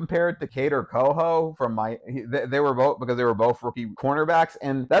being compared to Cater Coho from they were both rookie cornerbacks,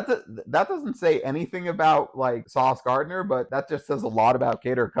 and that doesn't say anything about like Sauce Gardner, but that just says a lot about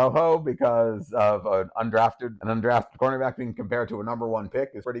Cater Coho because of an undrafted cornerback being compared to a number one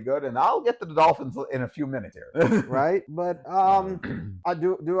pick is pretty good. And I'll get to the Dolphins in a few minutes here. Right, but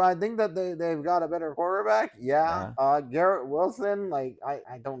do I think that they've got a better quarterback? Yeah. Garrett Wilson, like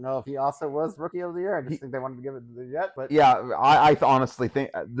I don't know if he also was rookie of the year. I just think they wanted to give it to the Jets. But yeah, I honestly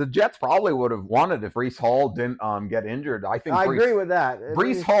think the Jets probably would have won it if Breece Hall didn't get injured. I agree with that.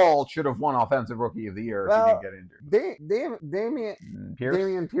 Breece Hall should have won offensive rookie of the year if he didn't get injured.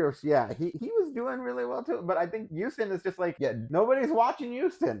 Damian Pierce, yeah, he was doing really well too. But I think Houston is just like, nobody's watching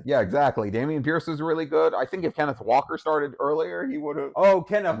Houston. Yeah, exactly. Damian Pierce is really good. I think if Kenneth Walker started earlier, he would have. Oh,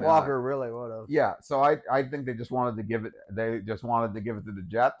 Kenneth Walker really would have. Yeah, so I think they just wanted to give it. They just wanted to give it to the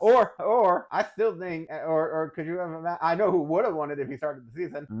Jets. Or I still think, or could you have? I know who would have won it if he started the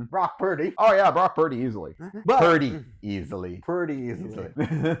season. Brock Purdy. Oh yeah, Brock Purdy easily. Purdy easily.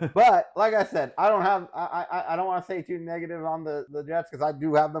 But like I said, I don't want to say too negative on the Jets because I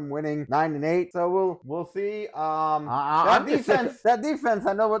do have them winning 9-8. So we'll see. That defense,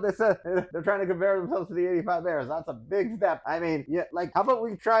 I know what they said. They're trying to compare themselves to the 85 Bears. That's a big step. I mean, yeah, like how about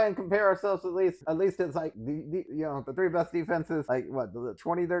we try and compare ourselves at least it's like the three best defenses, like what, the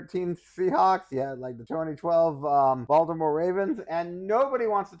 2013 Seahawks, like the 2012 Baltimore Ravens, and nobody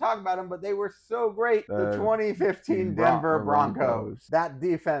wants to talk about them, but they were so great. The 2015 Denver Broncos. That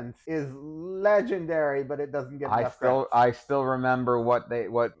defense is legendary, but it doesn't get enough credit. I still remember what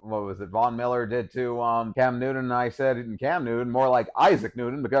was it Von Miller did to Cam Newton. I said Cam Newton, more like Isaac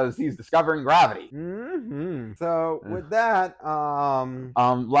Newton, because he's discovering gravity. So with that,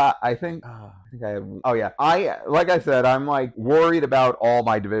 I think I have. Oh yeah, like I said, I'm like worried about all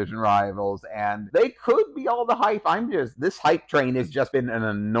my division rivals, and they could be all the hype. This hype train has just been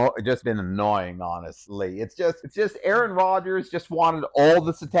annoying, honestly. It's just Aaron Rodgers just wanted all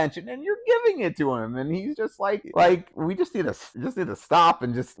this attention, and you're giving it to him, and he's just like we just need to stop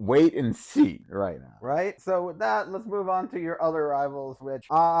and just wait and see right now. Right. So with that, let's move on to your other rivals, which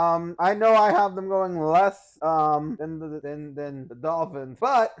I know I have them going less than the Dolphins,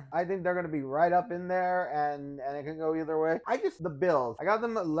 but I think they're going to be right up in there, and it can go either way. The Bills. I got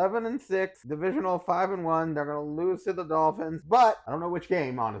them 11-6, divisional 5-1. They're going to lose to the Dolphins, but I don't know which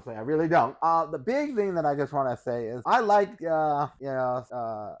game, honestly. I really don't. The big thing that I just want to say is I like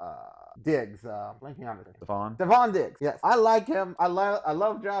Diggs, blanking on it. Stephon Diggs. Yes, I like him. I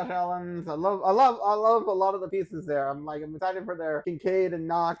love Josh Allen. I love a lot of the pieces there. I'm excited for their Kincaid and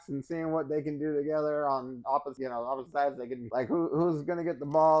Knox and seeing what they can do together on opposite sides. They can who's gonna get the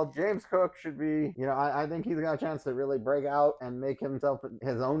ball. James Cook should be. I think he's got a chance to really break out and make himself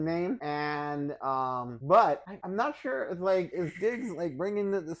his own name. And but I'm not sure. It's is Diggs bringing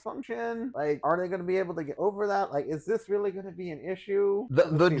the dysfunction? Are they gonna be able to get over that? Is this really gonna be an issue?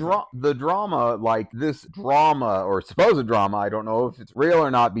 The drama, this drama or supposed drama, I don't know if it's real or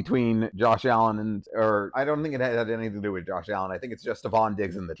not, between Josh Allen or I don't think it had anything to do with Josh Allen. I think it's just Stephon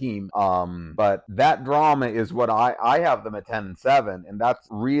Diggs and the team. But that drama is what I have them at 10-7, and that's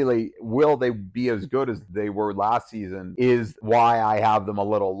really, will they be as good as they were last season is why I have them a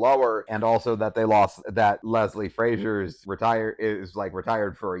little lower, and also that they lost, that Leslie Frazier's retired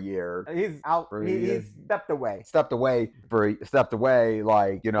for a year. He's out. He's stepped away.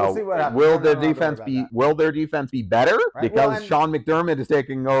 We'll see what happens. Will their defense be better? Right? Because Sean McDermott is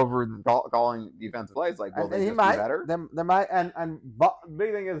taking over calling defensive plays. Will they be better? They might. And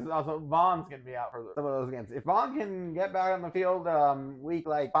big thing is also Vaughn's going to be out for some of those games. If Vaughn can get back on the field week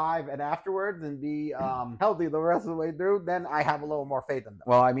 5 and afterwards and be healthy the rest of the way through, then I have a little more faith in them.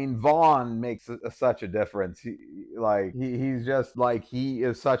 Well, I mean, Vaughn makes such a difference. He's just he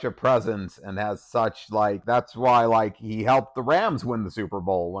is such a presence and has such that's why he helped the Rams win the Super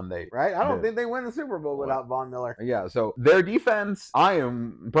Bowl when they right. I don't think they win the Super Bowl without Von Miller. Yeah, so their defense, they're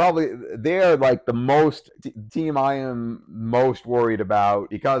the most team I am most worried about,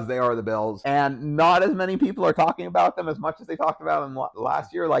 because they are the Bills, and not as many people are talking about them as much as they talked about them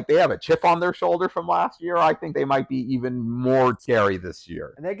last year. They have a chip on their shoulder from last year. I think they might be even more scary this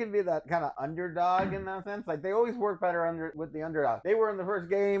year. And they can be that kind of underdog in that sense. They always work better with the underdog. They were in the first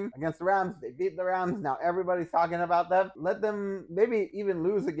game against the Rams. They beat the Rams. Now everybody's talking about them. Let them maybe even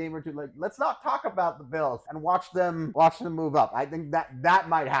lose a game game or two. Like, let's not talk about the Bills and watch them move up. I think that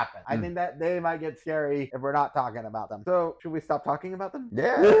might happen. I think that they might get scary if we're not talking about them. So should we stop talking about them?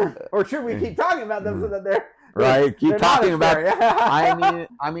 Yeah. Or should we keep talking about them so that they're right? Keep talking about.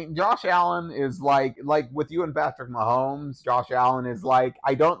 I mean, Josh Allen is like with you and Patrick Mahomes. Josh Allen is like,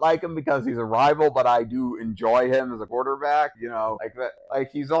 I don't like him because he's a rival, but I do enjoy him as a quarterback. You know,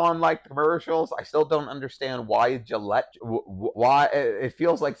 like he's on like commercials. I still don't understand why Gillette. Why it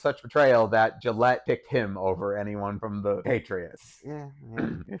feels like such betrayal that Gillette picked him over anyone from the Patriots. Yeah.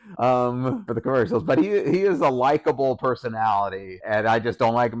 For the commercials, but he is a likable personality, and I just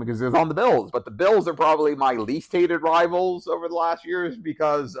don't like him because he's on the Bills. But the Bills are probably my least hated rivals over the last years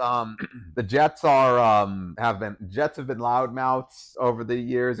because the Jets have been loudmouths over the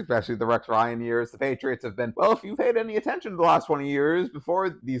years, especially the Rex Ryan years. The Patriots have been, well, if you've paid any attention to the last 20 years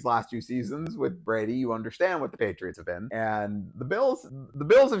before these last 2 seasons with Brady, you understand what the Patriots have been. And the Bills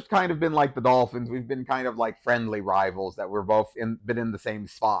have kind of been like the Dolphins. We've been kind of like friendly rivals that we're both been in the same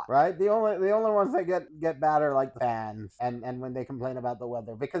spot. Right? The only ones that get bad are like the fans and when they complain about the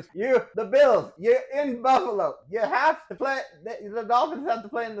weather, because the Bills, you're in Buffalo. You have to play. The Dolphins have to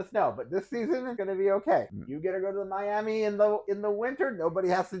play in the snow, but this season is going to be okay. You get to go to Miami in the winter. Nobody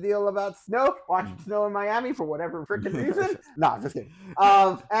has to deal about snow. Watching snow in Miami for whatever freaking reason. No, just kidding.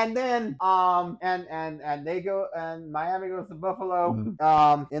 And then and they go, and Miami goes to Buffalo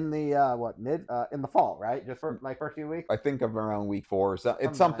in the in the fall, right? Just for like first few weeks. I think of around week 4. So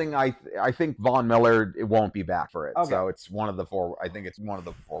it's something I think Von Miller won't be back for it. Okay. So it's one of the 4. I think it's one of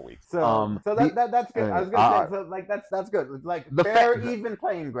the 4 weeks. So that's good. I was gonna say, so like that's good. It's like fair, even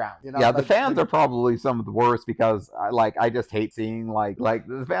playing ground. You know? Yeah, like, the fans are probably some of the worst because I just hate seeing like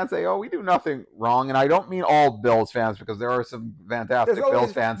the fans say, "Oh, we do nothing wrong," and I don't mean all Bills fans because there are some fantastic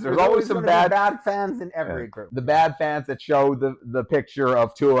Bills fans. There's always some bad fans in every group. The bad fans that show the picture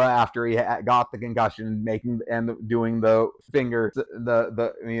of Tua after he got the concussion, doing the fingers,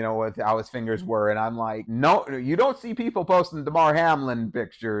 with how his fingers were, and I'm like, no, you don't see people posting Damar Hamlin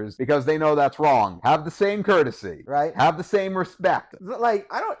pictures because they know that's wrong. Have the same courtesy, right? Have the same respect. Like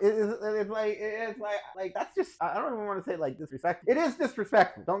I don't. It's like that's just. I don't even want to say like disrespect. It is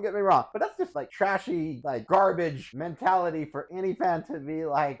disrespectful. Don't get me wrong, but that's just like trashy, like garbage mentality for any fan to be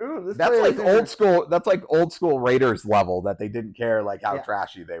like, ooh, this. That's like old school. That's like old school Raiders level that they didn't care like how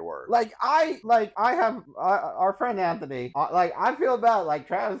trashy they were. I have our friend Anthony. I feel bad. Like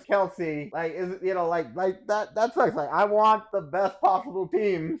Travis Kelce. Like is like that. That sucks. Like I want the best possible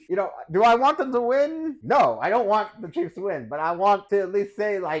teams. Do I want them to win? No, I don't want the Chiefs to win, but I want to at least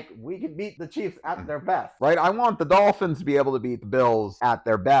say like we can beat the Chiefs at their best. Right. I want the Dolphins to be able to beat the Bills at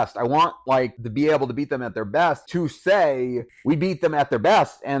their best. I want to be able to beat them at their best, to say we beat them at their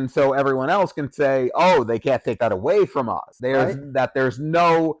best, and so everyone else can say, oh, they can't take that away from us. They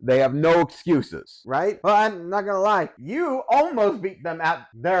have no excuses. Right. Well, I'm not gonna lie, you almost beat them at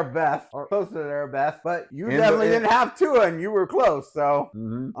their best or close to their best, but you definitely didn't have to, and you were close. So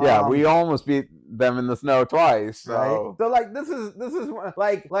yeah, we almost beat them in the snow twice. So right? So like this is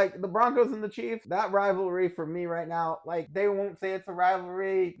like the Broncos and the Chiefs, that rivalry for me right now, like they won't say it's a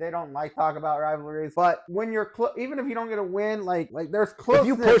rivalry. They don't like talk about rivalries, but when you're even if you don't get a win, like there's closeness.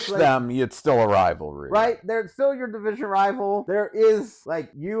 If you push them, it's still a rivalry. Right? They're still your division rival. There is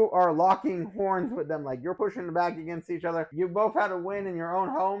like you are locking horns with them, like you're pushing them back against each other. You both had a win in your own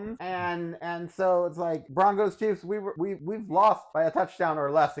homes, and so it's like Broncos Chiefs, we've lost by a touchdown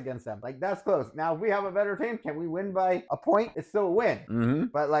or less against them. Like that's close. Now if we have a better team, can we win by a point? It's still a win.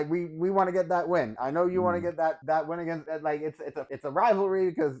 But like we want to get that win. I know you want to get that win against like it's a rivalry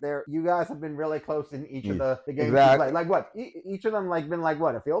because you guys have been really close in each of the games. Exactly. Like what? Each of them like been like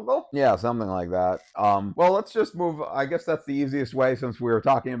what, a field goal? Yeah, something like that. Well, let's just move. I guess that's the easiest way, since we were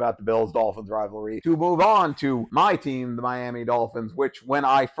talking about the Bills-Dolphins rivalry, to move on to my team, the Miami Dolphins, which when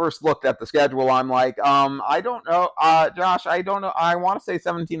I first looked at the schedule, I'm like, I don't know, Josh, I don't know. I want to say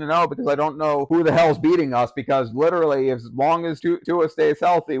 17-0 because I don't know who the hell's beating us, because literally as long as Tua stays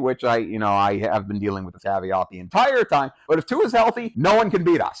healthy, which I have been dealing with this caveat the entire time, but if Tua's healthy, no one can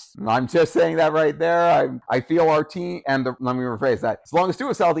beat us. I'm just saying that right there. I feel our team, and let me rephrase that, as long as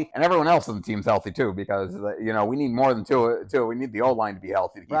Tua's healthy and everyone else on the team's healthy too, because we need more than Tua. We need the O-line to be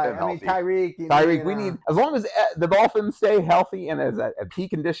healthy to keep him healthy. Tyreek, we need, as long as the Dolphins stay healthy and as at peak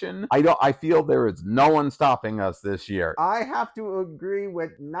condition, I feel there is no one stopping us this year. I have to agree agree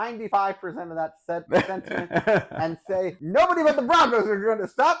with 95% of that sentiment and say nobody but the Broncos are going to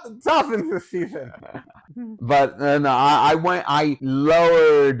stop the Dolphins this season. But no, I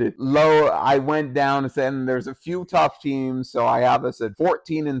went down and said, and there's a few tough teams, so I have us at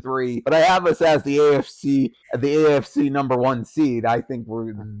 14-3, but I have us as the AFC number 1 seed. I think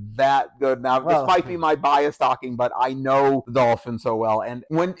we're that good now. This might be my bias talking, but I know the Dolphins so well. And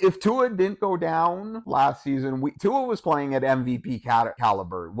if Tua didn't go down last season, Tua was playing at MVP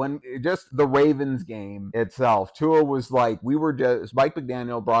caliber. When just the Ravens game itself, Tua was like, Mike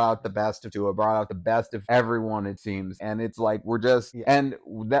McDaniel brought out the best of Tua, brought out the best of everyone, it seems. And it's like, we're just, and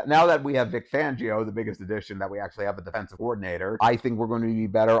now that we have Vic Fangio, the biggest addition, that we actually have a defensive coordinator, I think we're going to be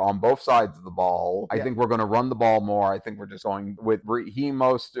better on both sides of the ball. I think we're going to run the ball more. I think we're just going with Raheem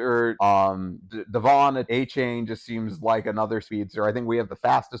Mostert, Devon at A-Chain just seems like another speedster. I think we have the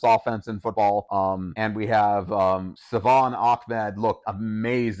fastest offense in football. And we have Savon Ahmed looked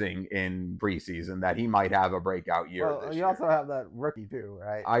amazing in preseason, that he might have a breakout year this year. You also have that rookie too,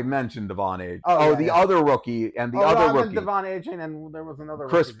 right? I mentioned Devon A. Other rookie, and other rookie. Devon A-Chain, and there was another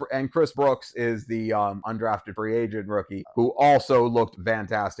Chris Brooks is the undrafted free agent rookie who also looked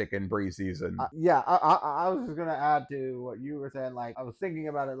fantastic in preseason. I was just gonna add to what you were saying. Like, I was thinking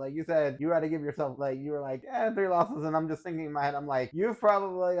about it. Like you said, you had to give yourself, like, you were like, 3 losses, and I'm just thinking in my head, I'm like, you've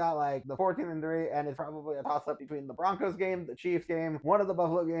probably got like the 14-3, and it's probably a toss up between the Broncos game, the Chiefs game, one of the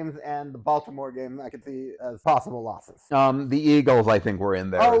Buffalo games, and the Baltimore game. I could see as possible losses. The Eagles, I think, were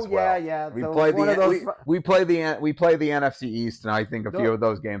in there. As well. Yeah. We play the NFC East, and I think a few of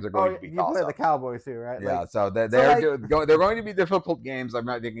those games are going to be toss-ups. You play the Cowboys too, right? Yeah, so they're going to be difficult games. I'm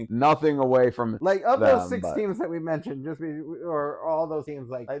not taking nothing away from those 6 teams that we mentioned, or all those teams,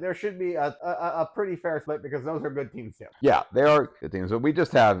 like there should be a pretty fair split, because those are good teams too. Yeah, they are good teams, but we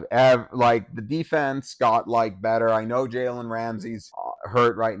just have the defense got better. I know Jalen Ramsey's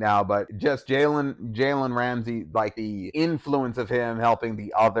hurt right now, but just Jalen Ramsey, like the influence of him helping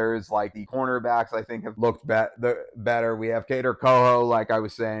the others, like the cornerbacks, I think have looked better. We have Kader Coho, like I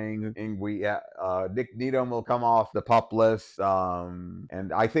was saying, and we Nick Needham will come off the PUP list,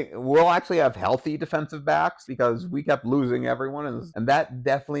 and I think we'll actually have healthy defensive backs, because we kept losing everyone, and that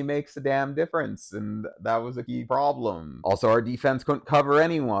definitely makes a damn difference, and that was a key problem. Also, our defense couldn't cover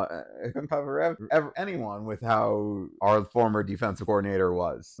anyone. It couldn't cover anyone with how our former defensive coordinator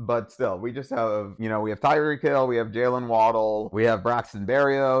was. But still, we just have, we have Tyreek Hill, we have Jalen Waddle, we have Braxton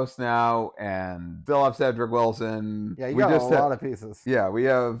Berrios now, and still have Cedric Wilson. Yeah, you got a lot of pieces. Yeah, we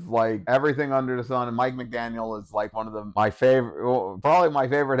have everything under the sun, and Mike McDaniel is one of probably my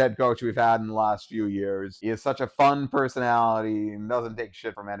favorite head coach we've had in the last few years. He is such a fun personality and doesn't take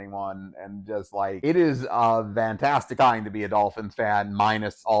shit from anyone, and just it is a fantastic time to be a Dolphins fan,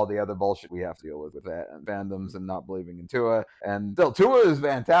 minus all the other bullshit we have to deal with fandoms and not believing in Tua. And still, Tua is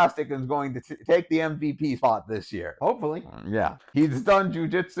fantastic and is going to take the MVP spot this year. Hopefully. Yeah. He's done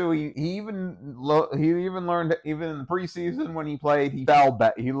jiu-jitsu. He even learned, even in the preseason when he played, he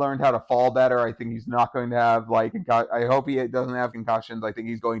learned how to fall better. I think he's not going to have I hope he doesn't have concussions. I think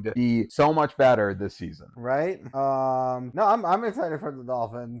he's going to be so much better this season. Right. No, I'm excited for the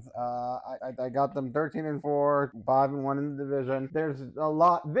Dolphins. I got them 13-4, 5-1 in the division. There's a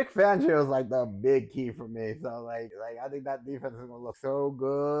lot. Vic Fangio is the big key for me. So I think that defense is gonna look so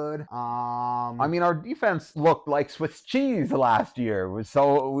good. I mean, our defense looked like Swiss cheese last year. We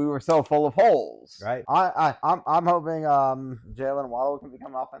were so full of holes. Right. I'm hoping Jalen Waddle can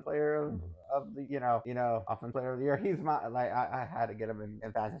become offensive player of the offensive player of the year. He's my I had to get him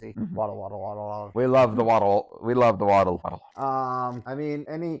in fantasy. Waddle. We love the Waddle. I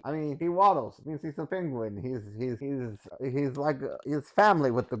mean he waddles. It means he's a penguin. He's like his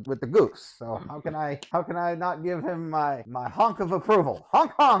family with the Goose. So how can I not give him my honk of approval?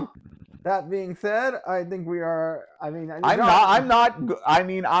 Honk. That being said, I think we are. I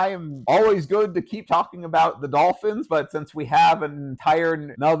am always good to keep talking about the Dolphins, but since we have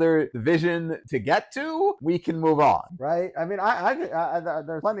another division to get to, we can move on. Right? I mean,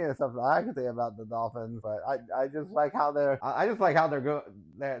 there's plenty of stuff that I could say about the Dolphins, but I just like how they're. I just like how they're going.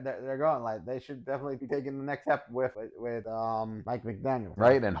 They're going. They should definitely be taking the next step with Mike McDaniel.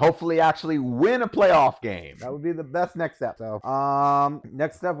 Right, and hopefully actually win a playoff game. That would be the best next step. So,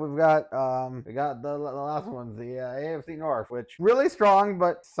 next up we've got the last ones, the AFC North, which really strong,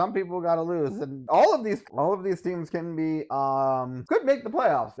 but some people got to lose, and all of these teams can be could make the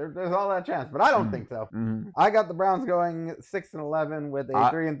playoffs. There's all that chance, but I don't think so. I got the Browns going 6-11 with a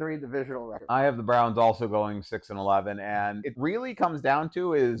 3-3 divisional record. I have the Browns also going 6-11, and it really comes down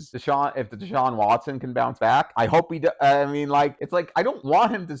to is if the Deshaun Watson can bounce back. I hope he does. I mean, like, it's like I don't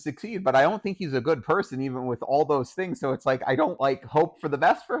want him to succeed, but I don't think he's a good person even with all those things. So it's like I don't like hope for the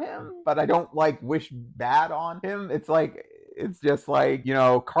best for him, but I don't like wish bad on him. It's like it's just like, you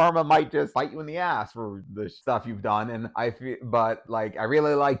know, karma might just bite you in the ass for the stuff you've done. And I feel, but like, I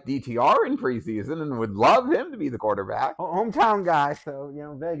really like DTR in preseason and would love him to be the quarterback. Hometown guy. So, you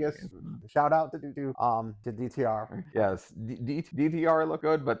know, Vegas, shout out to DTR. Yes. DTR look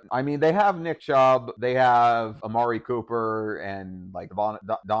good, but I mean, they have Nick Chubb, they have Amari Cooper and like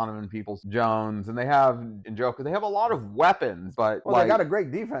Donovan Peoples-Jones, and they have Njoku. They have a lot of weapons, but well, like, they got a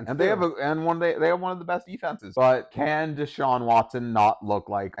great defense. And too. They have one of the best defenses. But can Deshaun Watson not look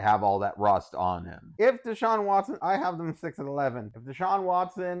like have all that rust on him? If Deshaun Watson, I have them 6-11. If Deshaun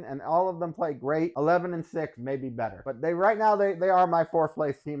Watson and all of them play great, 11-6 may be better. But they are my fourth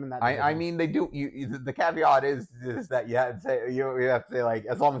place team in that division. I mean, they do. The caveat is that you have to say like,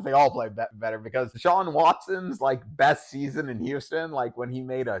 as long as they all play better, because Deshaun Watson's like best season in Houston, like when he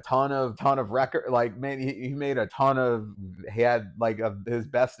made a ton of record, like he made a ton of, he had like his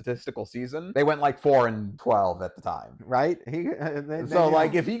best statistical season. They went like 4-12 at the time, right?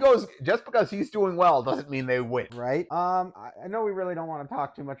 Like if he goes, just because he's doing well doesn't mean they win, right? I know we really don't want to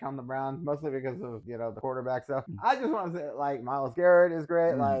talk too much on the Browns, mostly because of, you know, the quarterback stuff. I just want to say, like, Myles Garrett is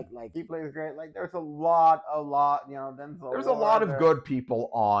great, like he plays great. Like there's a lot, you know. There's a lot of good people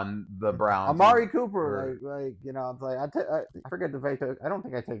on the Browns. Amari Cooper, like you know, it's like I forget if I took. I don't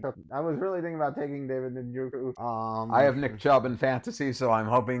think I took. I was really thinking about taking David Njoku. I have Nick Chubb in fantasy, so I'm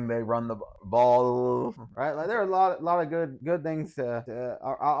hoping they run the ball. Right, like there are a lot of good things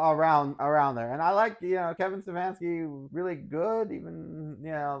around there, and I like, you know, Kevin Stefanski, really good. Even,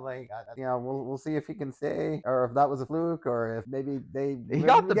 you know, like, you know, we'll see if he can stay, or if that was a fluke, or if maybe he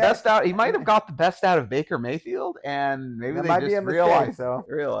got the best out. He might have got the best out of Baker Mayfield, and maybe they just realized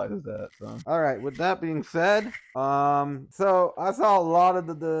that. So. All right. With that being said, so I saw a lot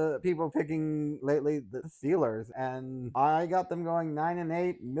of the people picking lately the Steelers, and I got them going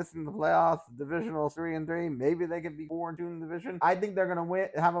 9-8, missing the playoffs, divisional 3-3. Maybe they could be 4-2 in the division. I think they're gonna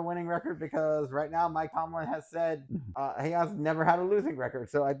have a winning record, because right now Mike Tomlin has said he has never had a losing record.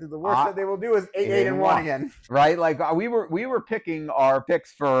 So I think the worst that they will do is 8-1 again. Right? Like we were picking our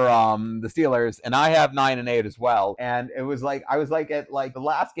picks for the Steelers, and I have 9-8 as well. And it was like I was like at like the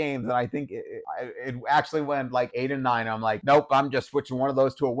last games, and I think it actually went like 8-9. I'm like, nope, I'm just switching one of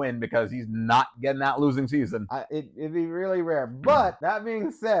those to a win, because he's not getting that losing season. It'd be really rare. But that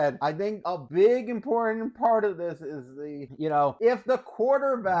being said, I think a big important part of this is if the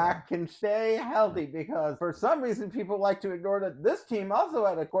quarterback can stay healthy, because for some reason people like to ignore that this team also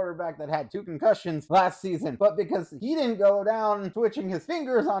had a quarterback that had 2 concussions last season, but because he didn't go down twitching his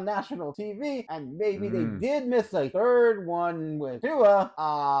fingers on national TV, and maybe they did miss a third one with Tua,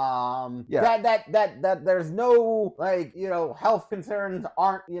 that there's no, like, you know, health concerns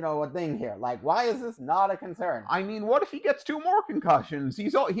aren't, you know, a thing here. Like, why is this not a concern? I mean, what if he gets 2 more concussions? He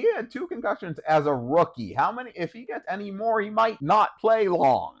had 2 concussions as a rookie. How many? If he gets any more, he might not play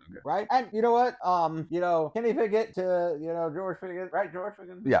long. Right? And you know what? You know, Kenny Pickett to, you know, George Pickens, right? George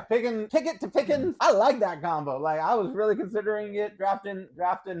Pickens? Yeah. Pickett to Pickens. I like that combo. Like, I was really considering it, drafting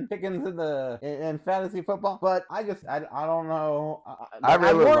Pickens in fantasy football, but I don't know. I'm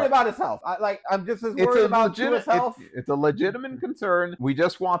worried about his health. I'm just as worried about his health. It's a legitimate concern. We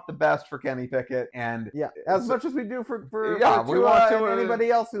just want the best for Kenny Pickett, and as much as we do for we want to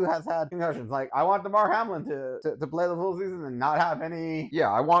anybody else who has had concussions. Like, I want DeMar Hamlin to play the full season and not have any.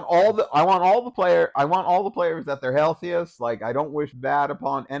 Yeah, I want all the players that they're healthiest. Like, I don't wish bad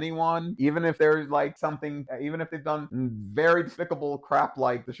upon anyone, even if there's like something, even if they've done very despicable crap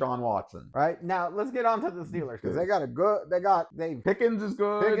like Deshaun Watson. Right, now let's get on to the Steelers, because Pickens is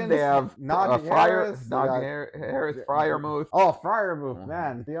good. Pickens, they have Najee Harris, Freiermuth. Oh, Freiermuth,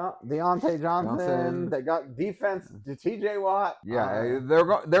 man. Deontay Johnson. They got defense to TJ Watt. Yeah,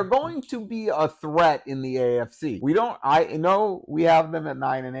 they're going to be a threat in the AFC. we don't. I know we have them at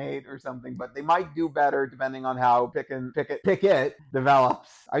 9-8 or something, but they might do better depending on how Pickett develops.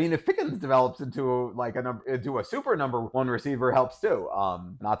 I mean, if Pickens develops into a super number one receiver, helps too.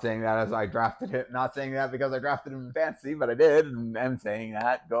 Not saying that as I drafted him, not saying that because I drafted him in fantasy, but I did, and I'm saying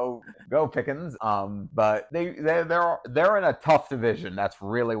that go Pickens. But they're in a tough division. That's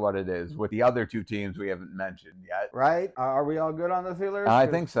really what it is with the other two teams we haven't mentioned yet. Right? Are we all good on the Steelers? I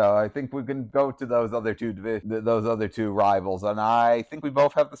think so. I think we can go to those other two rivals, and I think we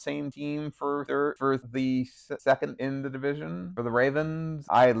both have the same team for the second in the division for the Ravens.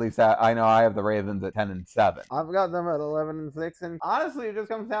 I know I have the Ravens at 10-7. I've got them at 11-6, and honestly, it just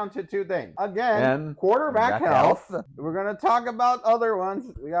comes down to two things. Again, quarterback health. We're gonna talk about other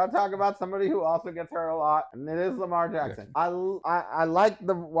ones. We gotta talk about somebody who also gets hurt a lot, and it is Lamar Jackson. I like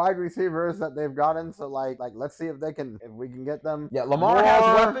the wide receivers that they've gotten. So like let's see if we can get them. Yeah, Lamar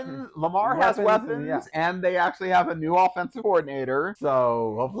has weapons. Lamar has weapons, and they actually have a new offensive coordinator.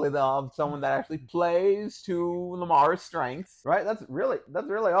 So hopefully they'll have someone that actually plays to Lamar's strengths. Right. That's really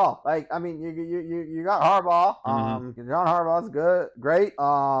all. Like, I mean, you got Harbaugh. John Harbaugh's good, great.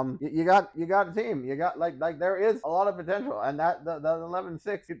 You got a team. You got like there is a lot of potential, and that the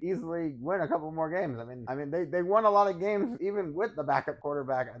 11-6 could easily win a couple more games. I mean they won a lot of games even with the backup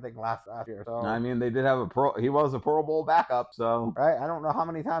quarterback. I think last year. So I mean they did have he was a Pro Bowl backup. So right. I don't know how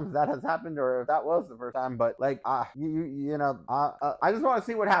many times that has happened or if that was the first time, but like I just want to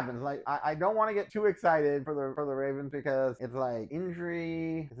see what happens. Like I don't want to get too excited for the Ravens because it's like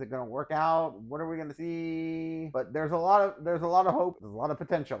injury. Is it going to work out? What are we going to see? But there's a lot of hope. There's a lot of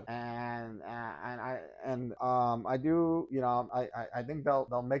potential, and I do, I think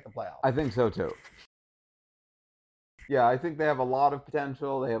they'll make the playoffs. I think so too. Yeah, I think they have a lot of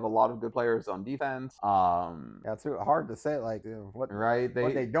potential. They have a lot of good players on defense. Yeah, it's hard to say what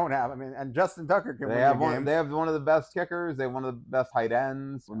they don't have. I mean, and Justin Tucker can win the games. They have one of the best kickers. They have one of the best tight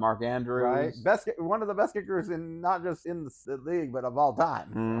ends with Mark Andrews. Right, one of the best kickers not just in the league, but of all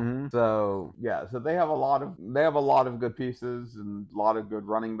time. Mm-hmm. So they have a lot of good pieces and a lot of good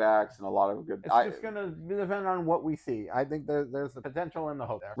running backs and a lot of good. It's just gonna depend on what we see. I think there's the potential and the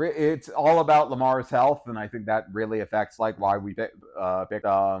hope there. It's all about Lamar's health, and I think that really affects like why we picked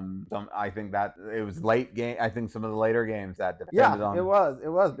some. I think that it was late game. I think some of the later games that depended on. It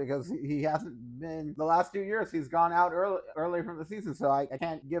was because he hasn't been the last 2 years. He's gone out early from the season, so I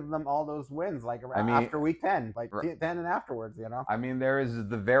can't give them all those wins after week 10, 10 and afterwards. I mean, there is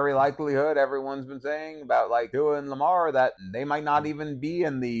the very likelihood everyone's been saying about like Tua and Lamar that they might not even be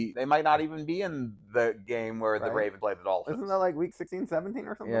in the game where the Ravens played the Dolphins. Isn't that like week 16, 17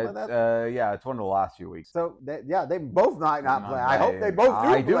 or something like that? It's one of the last few weeks. So they both might not play. I hope they both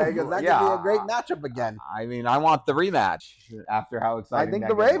do play because that could be a great matchup again. I mean, I want the rematch after how exciting. I think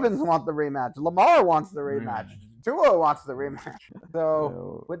the Ravens want the rematch. Lamar wants the rematch. Tua wants the rematch.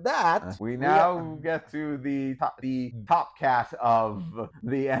 So with that, we now get to the top cat of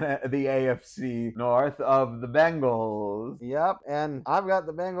the AFC North of the Bengals. Yep, and I've got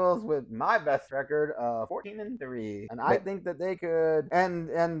the Bengals with my best record of 14-3, and I think that they could.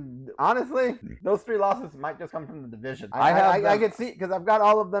 And honestly, those 3 losses might just come from the division. I could see because I've got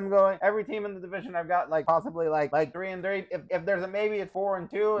all of them going. Every team in the division, I've got possibly 3-3. If there's a maybe, it's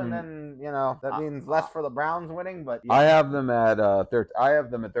 4-2, and then that means less for the Browns winning. But I have them at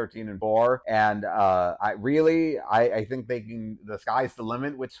 13-4, and I think they can. The sky's the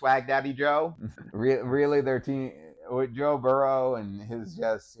limit with Swag Daddy Joe. Really, their team. With Joe Burrow and his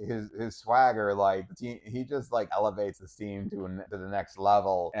swagger, he just elevates this team to the next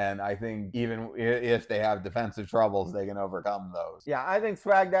level. And I think even if they have defensive troubles, they can overcome those. Yeah, I think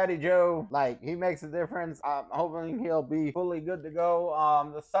Swag Daddy Joe, he makes a difference. I'm hoping he'll be fully good to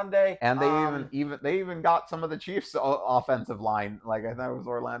go the Sunday. And they even got some of the Chiefs' offensive line. I think it was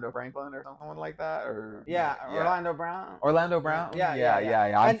Orlando Franklin or someone like that. Orlando Brown. Orlando Brown.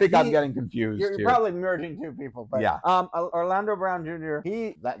 Yeah. I think I'm getting confused. You're probably merging two people, but yeah. Orlando Brown Jr.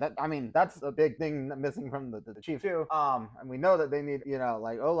 That's a big thing missing from the Chiefs too. And we know that they need,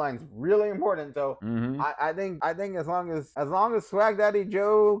 O-line's really important. So I think as long as Swag Daddy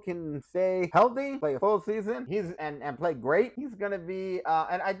Joe can stay healthy, play a full season, and play great, he's gonna be.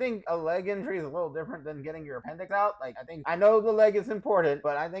 And I think a leg injury is a little different than getting your appendix out. I know the leg is important,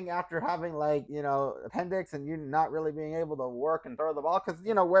 but I think after having appendix and you not really being able to work and throw the ball, because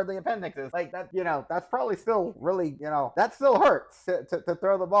where the appendix is, that's probably still really really, that still hurts to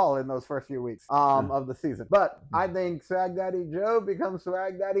throw the ball in those first few weeks of the season. But I think Swag Daddy Joe becomes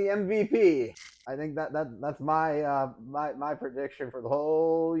Swag Daddy MVP. I think that's my prediction for the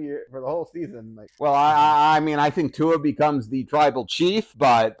whole year, for the whole season. Like, well, I mean, I think Tua becomes the tribal chief,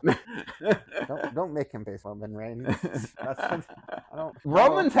 but don't make him face Roman Reigns.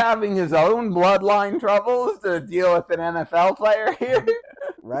 Roman's having his own bloodline troubles to deal with an NFL player here,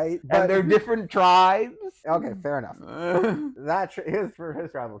 right? And they're different tribes. Okay, fair enough. That's his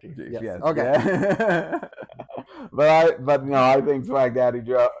tribal chief. Yes. Okay. Yeah. But no, I think Swag Daddy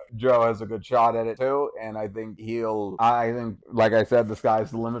Joe has a good shot at it too, and I think like I said, the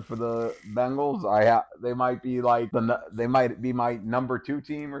sky's the limit for the Bengals. They might be my number 2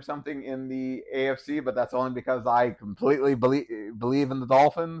 team or something in the AFC, but that's only because I completely believe in the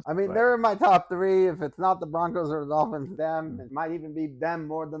Dolphins. I mean, they're in my top 3. If it's not the Broncos or the Dolphins, them. It might even be them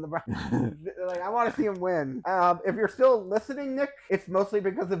more than the Broncos. Like, I want to see them win. If you're still listening, Nick, it's mostly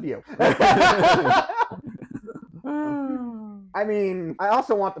because of you. I mean, I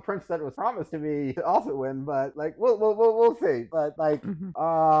also want the prince that was promised to me to also win, but like we'll see. But like,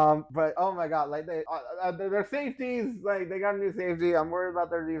 but oh my god, like their safeties, like they got a new safety. I'm worried about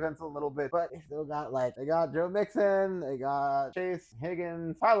their defense a little bit, but they still got they got Joe Mixon, they got Chase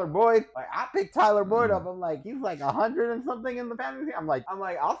Higgins, Tyler Boyd. Like I picked Tyler Boyd up. I'm like, he's like 100 and something in the fantasy. I'm like,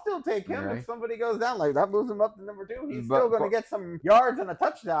 I'll still take him if somebody goes down. Like that moves him up to number 2. He's still going to get some yards and a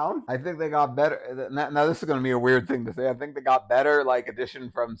touchdown. I think they got better. Now this is going to be a weird thing to say. I think they got better, like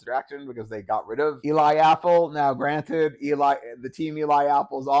addition from subtraction, because they got rid of Eli Apple. Now, granted, the team Eli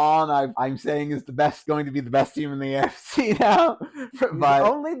Apple's on, I'm saying is going to be the best team in the AFC now. But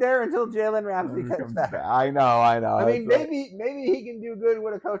only there until Jalen Ramsey comes back. I know. I mean, maybe he can do good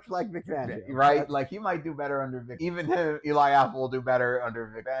with a coach like Vic Fangio, right? Like he might do better under Vic. Even him, Eli Apple will do better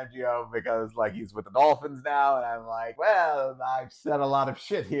under Vic Fangio because like he's with the Dolphins now, and I'm like, well, I've said a lot of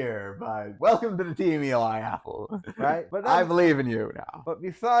shit here, but welcome to the team, Eli Apple. Right? But I believe in you now. But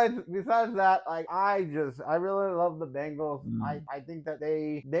besides that, like I really love the Bengals. I think that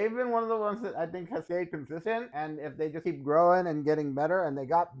they've been one of the ones that I think has stayed consistent, and if they just keep growing and getting better, and they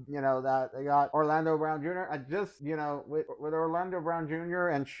got they got Orlando Brown Jr. I just with Orlando Brown Jr.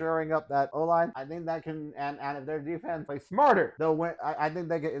 and shoring up that O-line, I think that can and if their defense plays smarter, they'll win. I think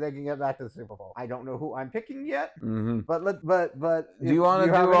they can get back to the Super Bowl. I don't know who I'm picking yet, but do you want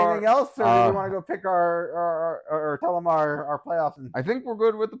to do anything else, or do you want to go pick or tell them our playoffs? I think we're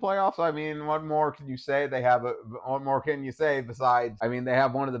good with the playoffs. I mean, what more can you say? What more can you say besides? I mean, they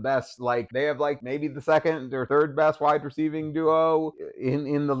have one of the best. Like they have maybe the second or third best wide receiving duo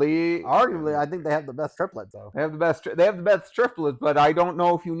in the league. Arguably, I think they have the best triplets though. They have the best triplets, but I don't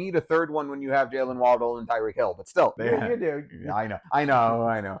know if you need a third one when you have Jalen Waddle and Tyreek Hill. But still, you do. Yeah, I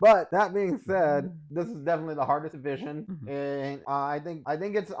know. But that being said, this is definitely the hardest division, and I think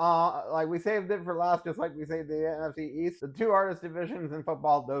it's like we saved it for last, just like we saved the NFC East. The 2 hardest divisions in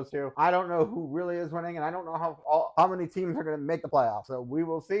football, those 2. I don't know who really is winning, and I don't know how many teams are going to make the playoffs. So we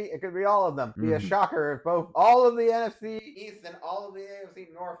will see. It could be all of them. Be a shocker if all of the NFC East and all of the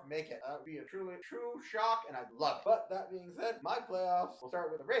AFC North make it. That would be a true shock, and I'd love it. But that being said, my playoffs will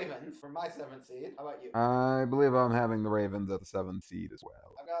start with the Ravens for my 7th seed. How about you? I believe I'm having the Ravens at the 7th seed as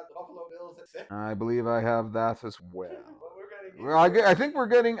well. I've got the Buffalo Bills at 6. I believe I have that as well. I think we're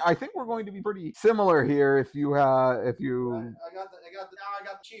going to be pretty similar here. I got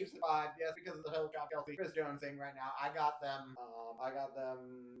the Chiefs at 5. Yes, because of the whole Kelsey Chris Jones thing right now. I got them at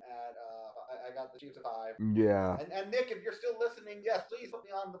I got the Chiefs at 5. Yeah. And Nick, if you're still listening, yes, please put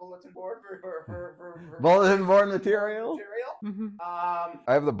me on the bulletin board for bulletin board material. I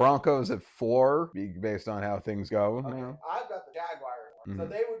have the Broncos at 4 based on how things go. Okay. I've got the Jaguars. So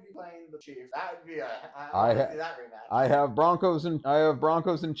they would be playing the Chiefs. That would be I want to see that rematch. I have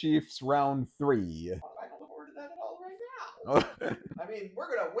Broncos and Chiefs round 3. I don't look forward to that at all right now. I mean,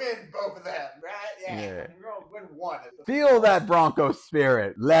 we're gonna win both of them, right? Yeah. We're gonna win one. Feel that Broncos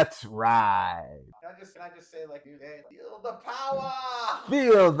spirit. Let's ride. Can I just say feel the power.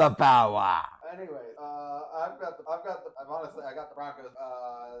 Feel the power. Anyway, I got the Broncos.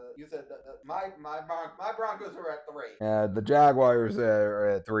 You said my Broncos are at 3. The Jaguars are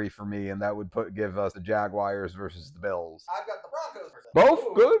at 3 for me, and that would give us the Jaguars versus the Bills. I've got the Broncos versus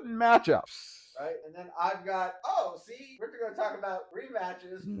both good matchups. Right, and then I've got we're going to talk about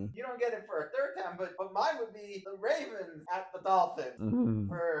rematches. You don't get it for a third time, but mine would be the Ravens at the Dolphins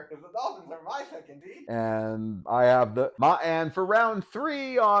because the Dolphins are my second seed. And I have and for round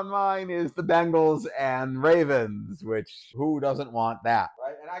 3 on mine is the Bengals and Ravens, which who doesn't want that? Right.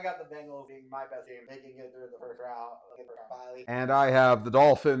 And I got the Bengals being my best team, making it through the first round, finally. And I have the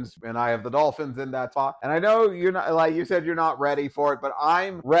Dolphins, in that spot. And I know you're not, like you said, you're not ready for it, but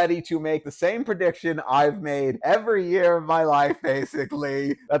I'm ready to make the same prediction I've made every year of my life,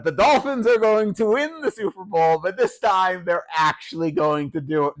 basically, that the Dolphins are going to win the Super Bowl, but this time they're actually going to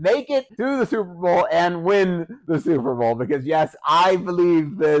do it, make it to the Super Bowl and win the Super Bowl. Because yes, I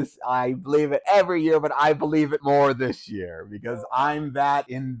believe this. I believe it every year, but I believe it more this year because I'm that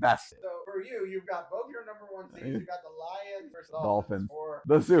invested. So for you, you've got both your number one seeds. You got the Lions versus Dolphins for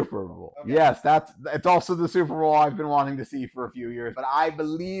the Super Bowl. Okay. Yes, it's also the Super Bowl I've been wanting to see for a few years. But I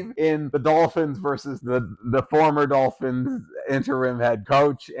believe in the Dolphins versus the former Dolphins interim head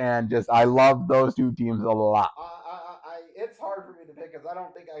coach, and just I love those two teams a lot. It's hard for me to pick because I don't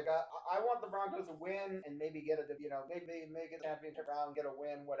think I want the Broncos to win and maybe get maybe make a championship round, get a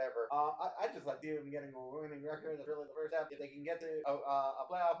win, whatever. I just like them getting a winning record. That's really the first step. If they can get to a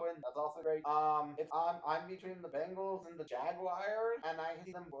playoff win, that's also great. I'm between the Bengals and the Jaguars, and I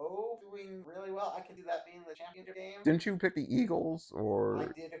see them both doing really well. I can see that being the championship game. Didn't you pick the Eagles or I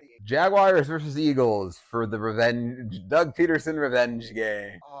did pick the Eagles. Jaguars versus Eagles for the Doug Peterson revenge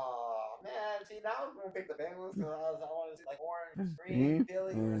game? Oh man, see now I'm gonna pick the Bengals because I want to see like orange, green,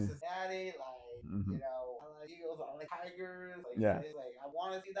 Philly versus Cincinnati, I like Eagles, I like Tigers, I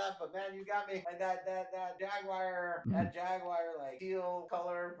want to see that, but man, you got me like that Jaguar, like teal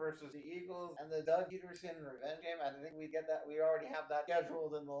color versus the Eagles and the Doug Peterson revenge game. I think we get that. We already have that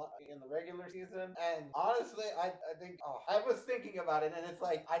scheduled in the regular season, and honestly, I think I was thinking about it, and it's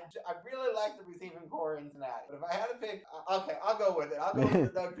like I really like the receiving core in Cincinnati, but if I had to pick, okay, I'll go with it. I'll go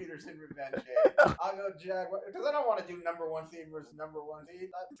with the Doug Peterson revenge game. I'll go Jaguar because I don't want to do number one seed versus number one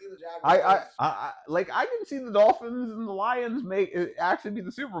seed. I see the Jaguars. I can see the Dolphins and the Lions actually be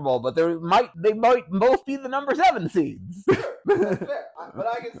the Super Bowl, but they might both be the number 7 seeds. Sure, that's fair. But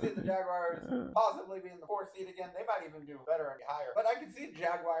I can see the Jaguars possibly being the 4th seed again. They might even do better and be higher. But I can see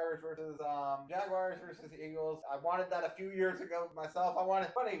Jaguars versus the Eagles. I wanted that a few years ago myself.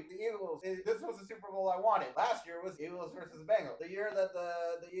 The Eagles. This was the Super Bowl I wanted. Last year was Eagles versus the Bengals. The year that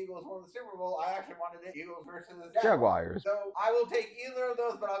the Eagles won the Super Bowl, I actually wanted it Eagles versus Jaguars. So I will take either of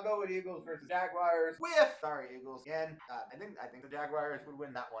those, but I'll go with Eagles versus Jaguars. Sorry, Eagles again. I think the Jaguars would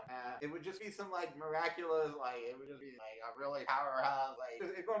win that one. It would just be some miraculous, it would just be a really powerhouse.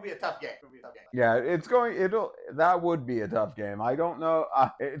 It's going to be a tough game. Yeah, that would be a tough game. I don't know.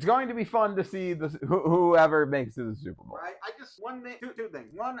 It's going to be fun to see whoever makes it to the Super Bowl. Right. I just two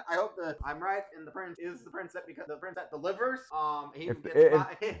things. One, I hope that I'm right, and the Prince is the Prince that delivers.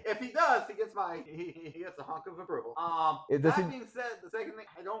 If he does, he gets a honk of approval. That being said, the second thing,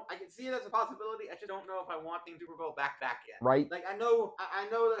 I can see it as a possibility. I just don't know if I want the Super Bowl back in. Right. I know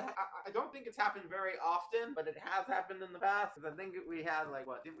that I don't think it's happened very often, but it has happened in the past. Because I think we had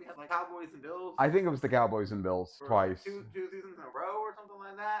Cowboys and Bills. I think it was the Cowboys and Bills twice. Two seasons in a row or something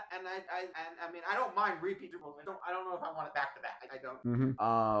like that. And I mean I don't mind repeat Super Bowls. I don't know if I want it back to back. I don't.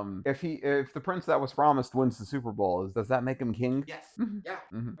 Mm-hmm. If the Prince that was promised wins the Super Bowl, does that make him king? Yes. Yeah.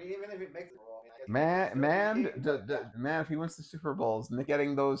 Mm-hmm. I mean, even if it makes it. Man, if he wins the Super Bowl, isn't it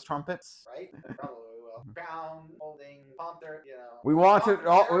getting those trumpets? Right? Probably will. Crown, holding, concert, We want it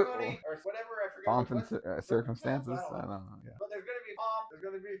all. Or whatever, I forget. Pomp and circumstances? I don't know. Yeah. But there's going to be pomp, there's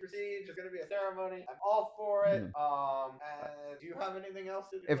going to be prestige, there's going to be a ceremony. I'm all for it. Do you have anything else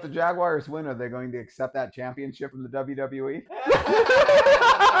to do? If the Jaguars win, are they going to accept that championship from the WWE?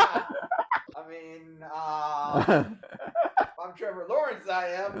 I mean, I'm Trevor Lawrence, I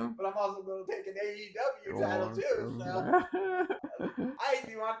am, but I'm also going to take an AEW title too, so I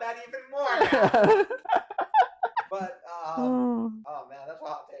want that even more. But oh man, that's a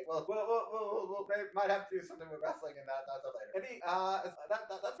hot take. Well, we'll might have to do something with wrestling and that's later.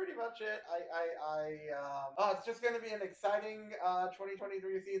 That's pretty much it. It's just going to be an exciting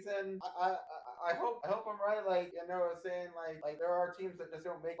 2023 season. I hope I'm right. I was saying there are teams that just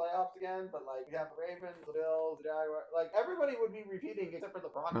don't make playoffs again, but we have the Ravens, the Bills, the Jaguars. Everybody would be repeating except for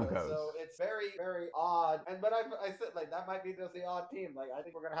the Broncos. So it's very, very odd. But I said that might be just the odd team. I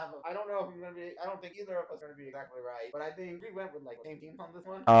think we're gonna have. I don't know if I'm gonna be. I don't think either of us are gonna be exactly right. But I think we went with the same teams on this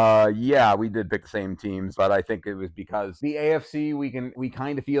one. Yeah, we did pick the same teams, but I think it was because the AFC we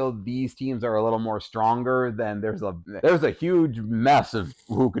kind of feel these teams are a little more stronger than there's a huge mess of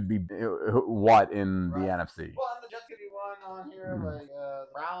who could be what in the NFC. Well, and the Jets could be one on here, the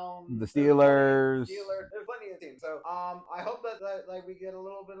Browns, the Steelers. There's plenty of teams. So I hope that like we get a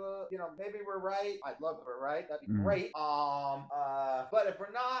little bit of, maybe we're right. I'd love if we're right. That'd be great. But if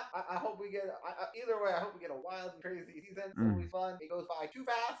we're not, I hope we get. Either way, I hope we get a wild and crazy season. It's always fun. It goes by too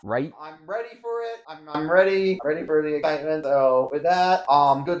fast. Right. I'm ready for it. I'm ready. Ready for the excitement. So with that,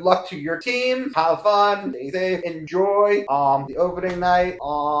 good luck to your team. Have fun. Stay safe. Enjoy the opening night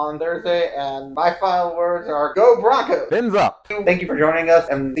on Thursday. And my final words are: Go Broncos! Fins up. Thank you for joining us,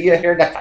 and see you here next time.